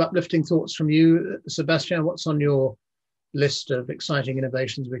 A few uplifting thoughts from you. Sebastian, what's on your list of exciting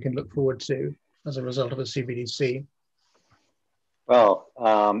innovations we can look forward to as a result of a CBDC? Well,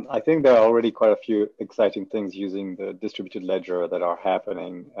 I think there are already quite a few exciting things using the distributed ledger that are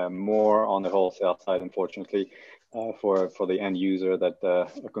happening, more on the wholesale side, unfortunately, for the end user that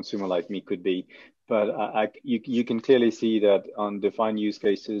a consumer like me could be. But you can clearly see that on defined use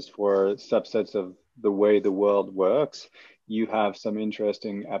cases for subsets of the way the world works, you have some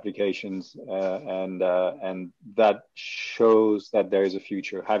interesting applications, and that shows that there is a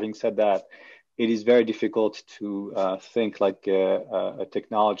future. Having said that, it is very difficult to think like a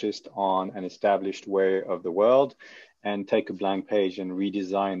technologist on an established way of the world and take a blank page and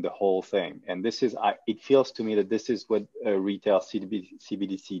redesign the whole thing. And this is, it feels to me that this is what a retail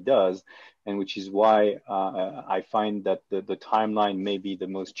CBDC does, and which is why I find that the timeline may be the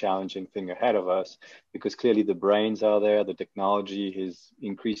most challenging thing ahead of us, because clearly the brains are there, the technology is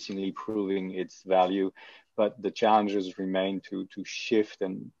increasingly proving its value, but the challenges remain to shift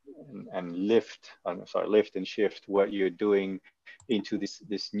and lift and shift what you're doing into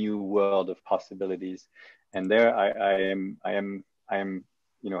this new world of possibilities. And there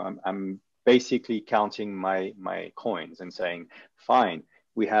I'm basically counting my coins and saying, fine,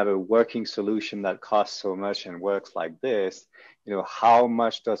 we have a working solution that costs so much and works like this. How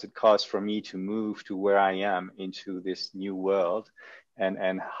much does it cost for me to move to where I am into this new world,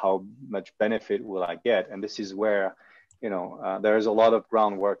 and how much benefit will I get? And this is where there is a lot of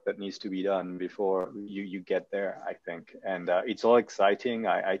groundwork that needs to be done before you get there, I think. And it's all exciting.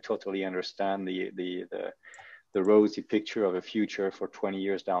 I totally understand the rosy picture of a future for 20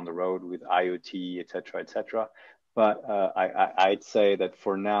 years down the road with IoT, et cetera. But I'd say that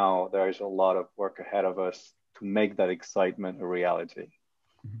for now, there is a lot of work ahead of us to make that excitement a reality.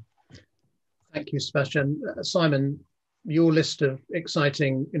 Thank you, Sebastian. Simon, your list of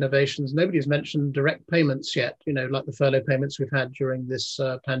exciting innovations, nobody's mentioned direct payments yet, like the furlough payments we've had during this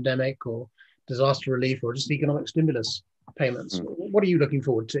pandemic, or disaster relief, or just economic stimulus payments. What are you looking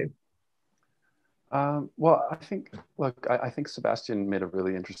forward to? Well, I think Sebastian made a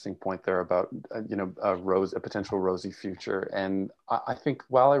really interesting point there about, a potential rosy future. And I think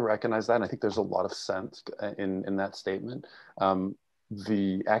while I recognize that, and I think there's a lot of sense in that statement,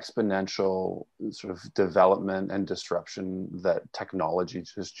 the exponential sort of development and disruption that technology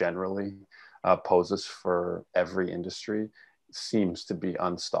just generally poses for every industry seems to be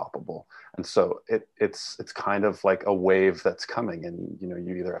unstoppable. And so it's kind of like a wave that's coming, and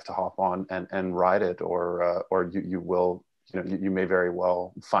you either have to hop on and ride it, or you may very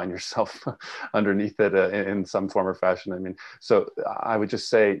well find yourself underneath it in some form or fashion. I mean, so I would just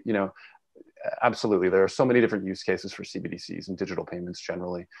say, absolutely, there are so many different use cases for CBDCs and digital payments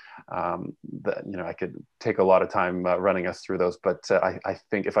generally, that I could take a lot of time running us through those. But I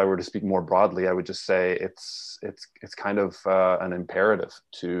think if I were to speak more broadly, I would just say it's kind of an imperative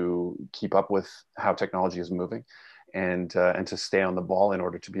to keep up with how technology is moving, and to stay on the ball in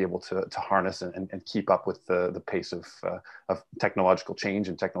order to be able to harness and keep up with the pace of technological change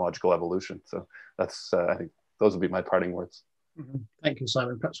and technological evolution. So that's I think those would be my parting words. Thank you,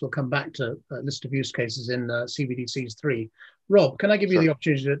 Simon. Perhaps we'll come back to a list of use cases in CBDCs 3. Rob, can I give you the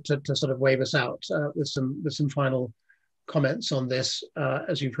opportunity to sort of wave us out with some final comments on this?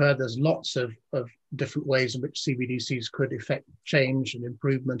 As you've heard, there's lots of different ways in which CBDCs could affect change and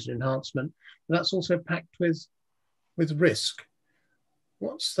improvement and enhancement. And that's also packed with risk.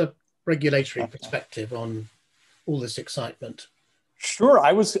 What's the regulatory perspective on all this excitement? Sure.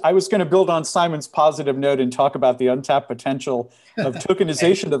 I was going to build on Simon's positive note and talk about the untapped potential of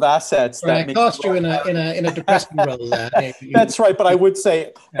tokenization of assets. Well, I cast you in a depressing role there. That's right. But I would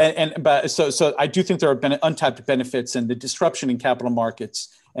say, so I do think there are untapped benefits in the disruption in capital markets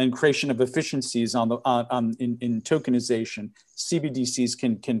and creation of efficiencies in tokenization.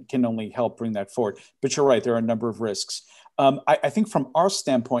 CBDCs can only help bring that forward. But you're right, there are a number of risks. I think from our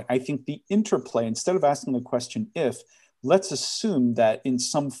standpoint, I think the interplay, instead of asking the question if, let's assume that in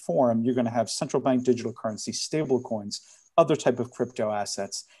some form, you're going to have central bank digital currency, stable coins, other type of crypto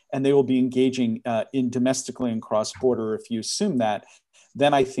assets, and they will be engaging in domestically and cross-border. If you assume that,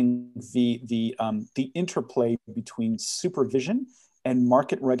 then I think the interplay between supervision and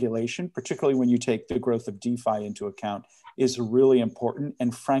market regulation, particularly when you take the growth of DeFi into account, is really important.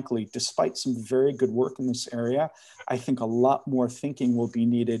 And frankly, despite some very good work in this area, I think a lot more thinking will be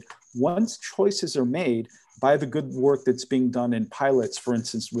needed once choices are made by the good work that's being done in pilots, for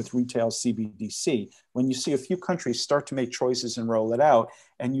instance, with retail CBDC. When you see a few countries start to make choices and roll it out,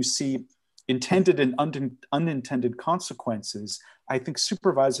 and you see intended and unintended consequences, I think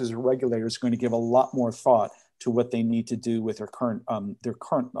supervisors or regulators are going to give a lot more thought to what they need to do with their current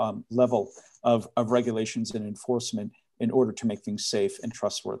level of regulations and enforcement in order to make things safe and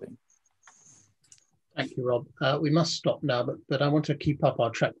trustworthy. Thank you, Rob. We must stop now, but I want to keep up our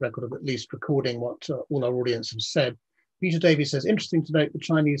track record of at least recording what all our audience have said. Peter Davies says, interesting to note the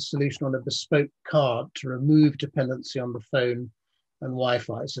Chinese solution on a bespoke card to remove dependency on the phone and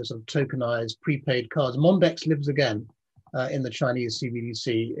Wi-Fi, so sort of tokenized prepaid cards. Mondex lives again in the Chinese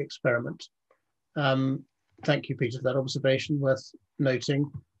CBDC experiment. Thank you, Peter, for that observation, worth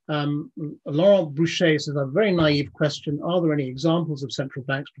noting. Laurent Boucher says, a very naive question. Are there any examples of central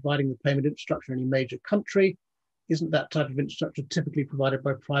banks providing the payment infrastructure in any major country? Isn't that type of infrastructure typically provided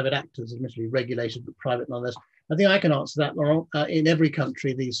by private actors, admittedly regulated, but private nonetheless? I think I can answer that, Laurent. In every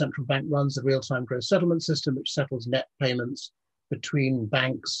country, the central bank runs the real-time gross settlement system, which settles net payments between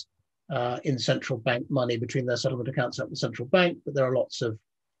banks in central bank money, between their settlement accounts at the central bank. But there are lots of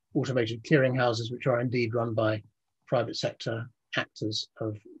automated clearinghouses, which are indeed run by private sector actors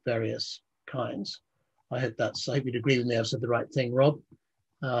of various kinds. I hope you'd agree with me. I've said the right thing, Rob.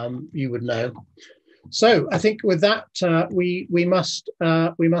 You would know. So I think with that, we must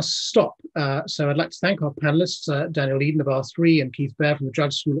stop. So I'd like to thank our panelists, Daniel Eidan of R3 and Keith Baer from the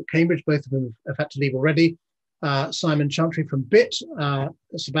Judge School at Cambridge, both of whom have had to leave already. Simon Chantry from BIT,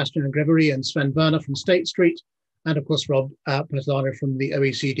 Sebastian Gregory and Sven Werner from State Street, and of course Rob Pezzano from the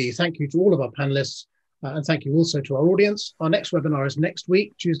OECD. Thank you to all of our panelists, and thank you also to our audience. Our next webinar is next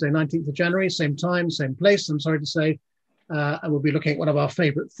week, Tuesday 19th of January, same time, same place, I'm sorry to say, and we'll be looking at one of our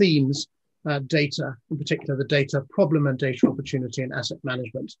favourite themes, data, in particular the data problem and data opportunity in asset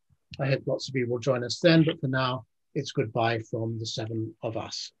management. I hope lots of you will join us then, but for now, it's goodbye from the seven of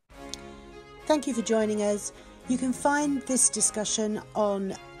us. Thank you for joining us. You can find this discussion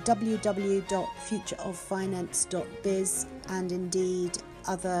on www.futureoffinance.biz and indeed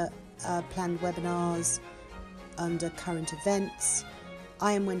other planned webinars under current events.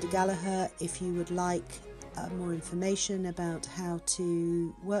 I am Wendy Gallagher. If you would like more information about how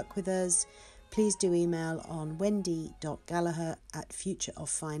to work with us, please do email on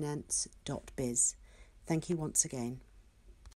wendy.gallagher@futureoffinance.biz. Thank you once again.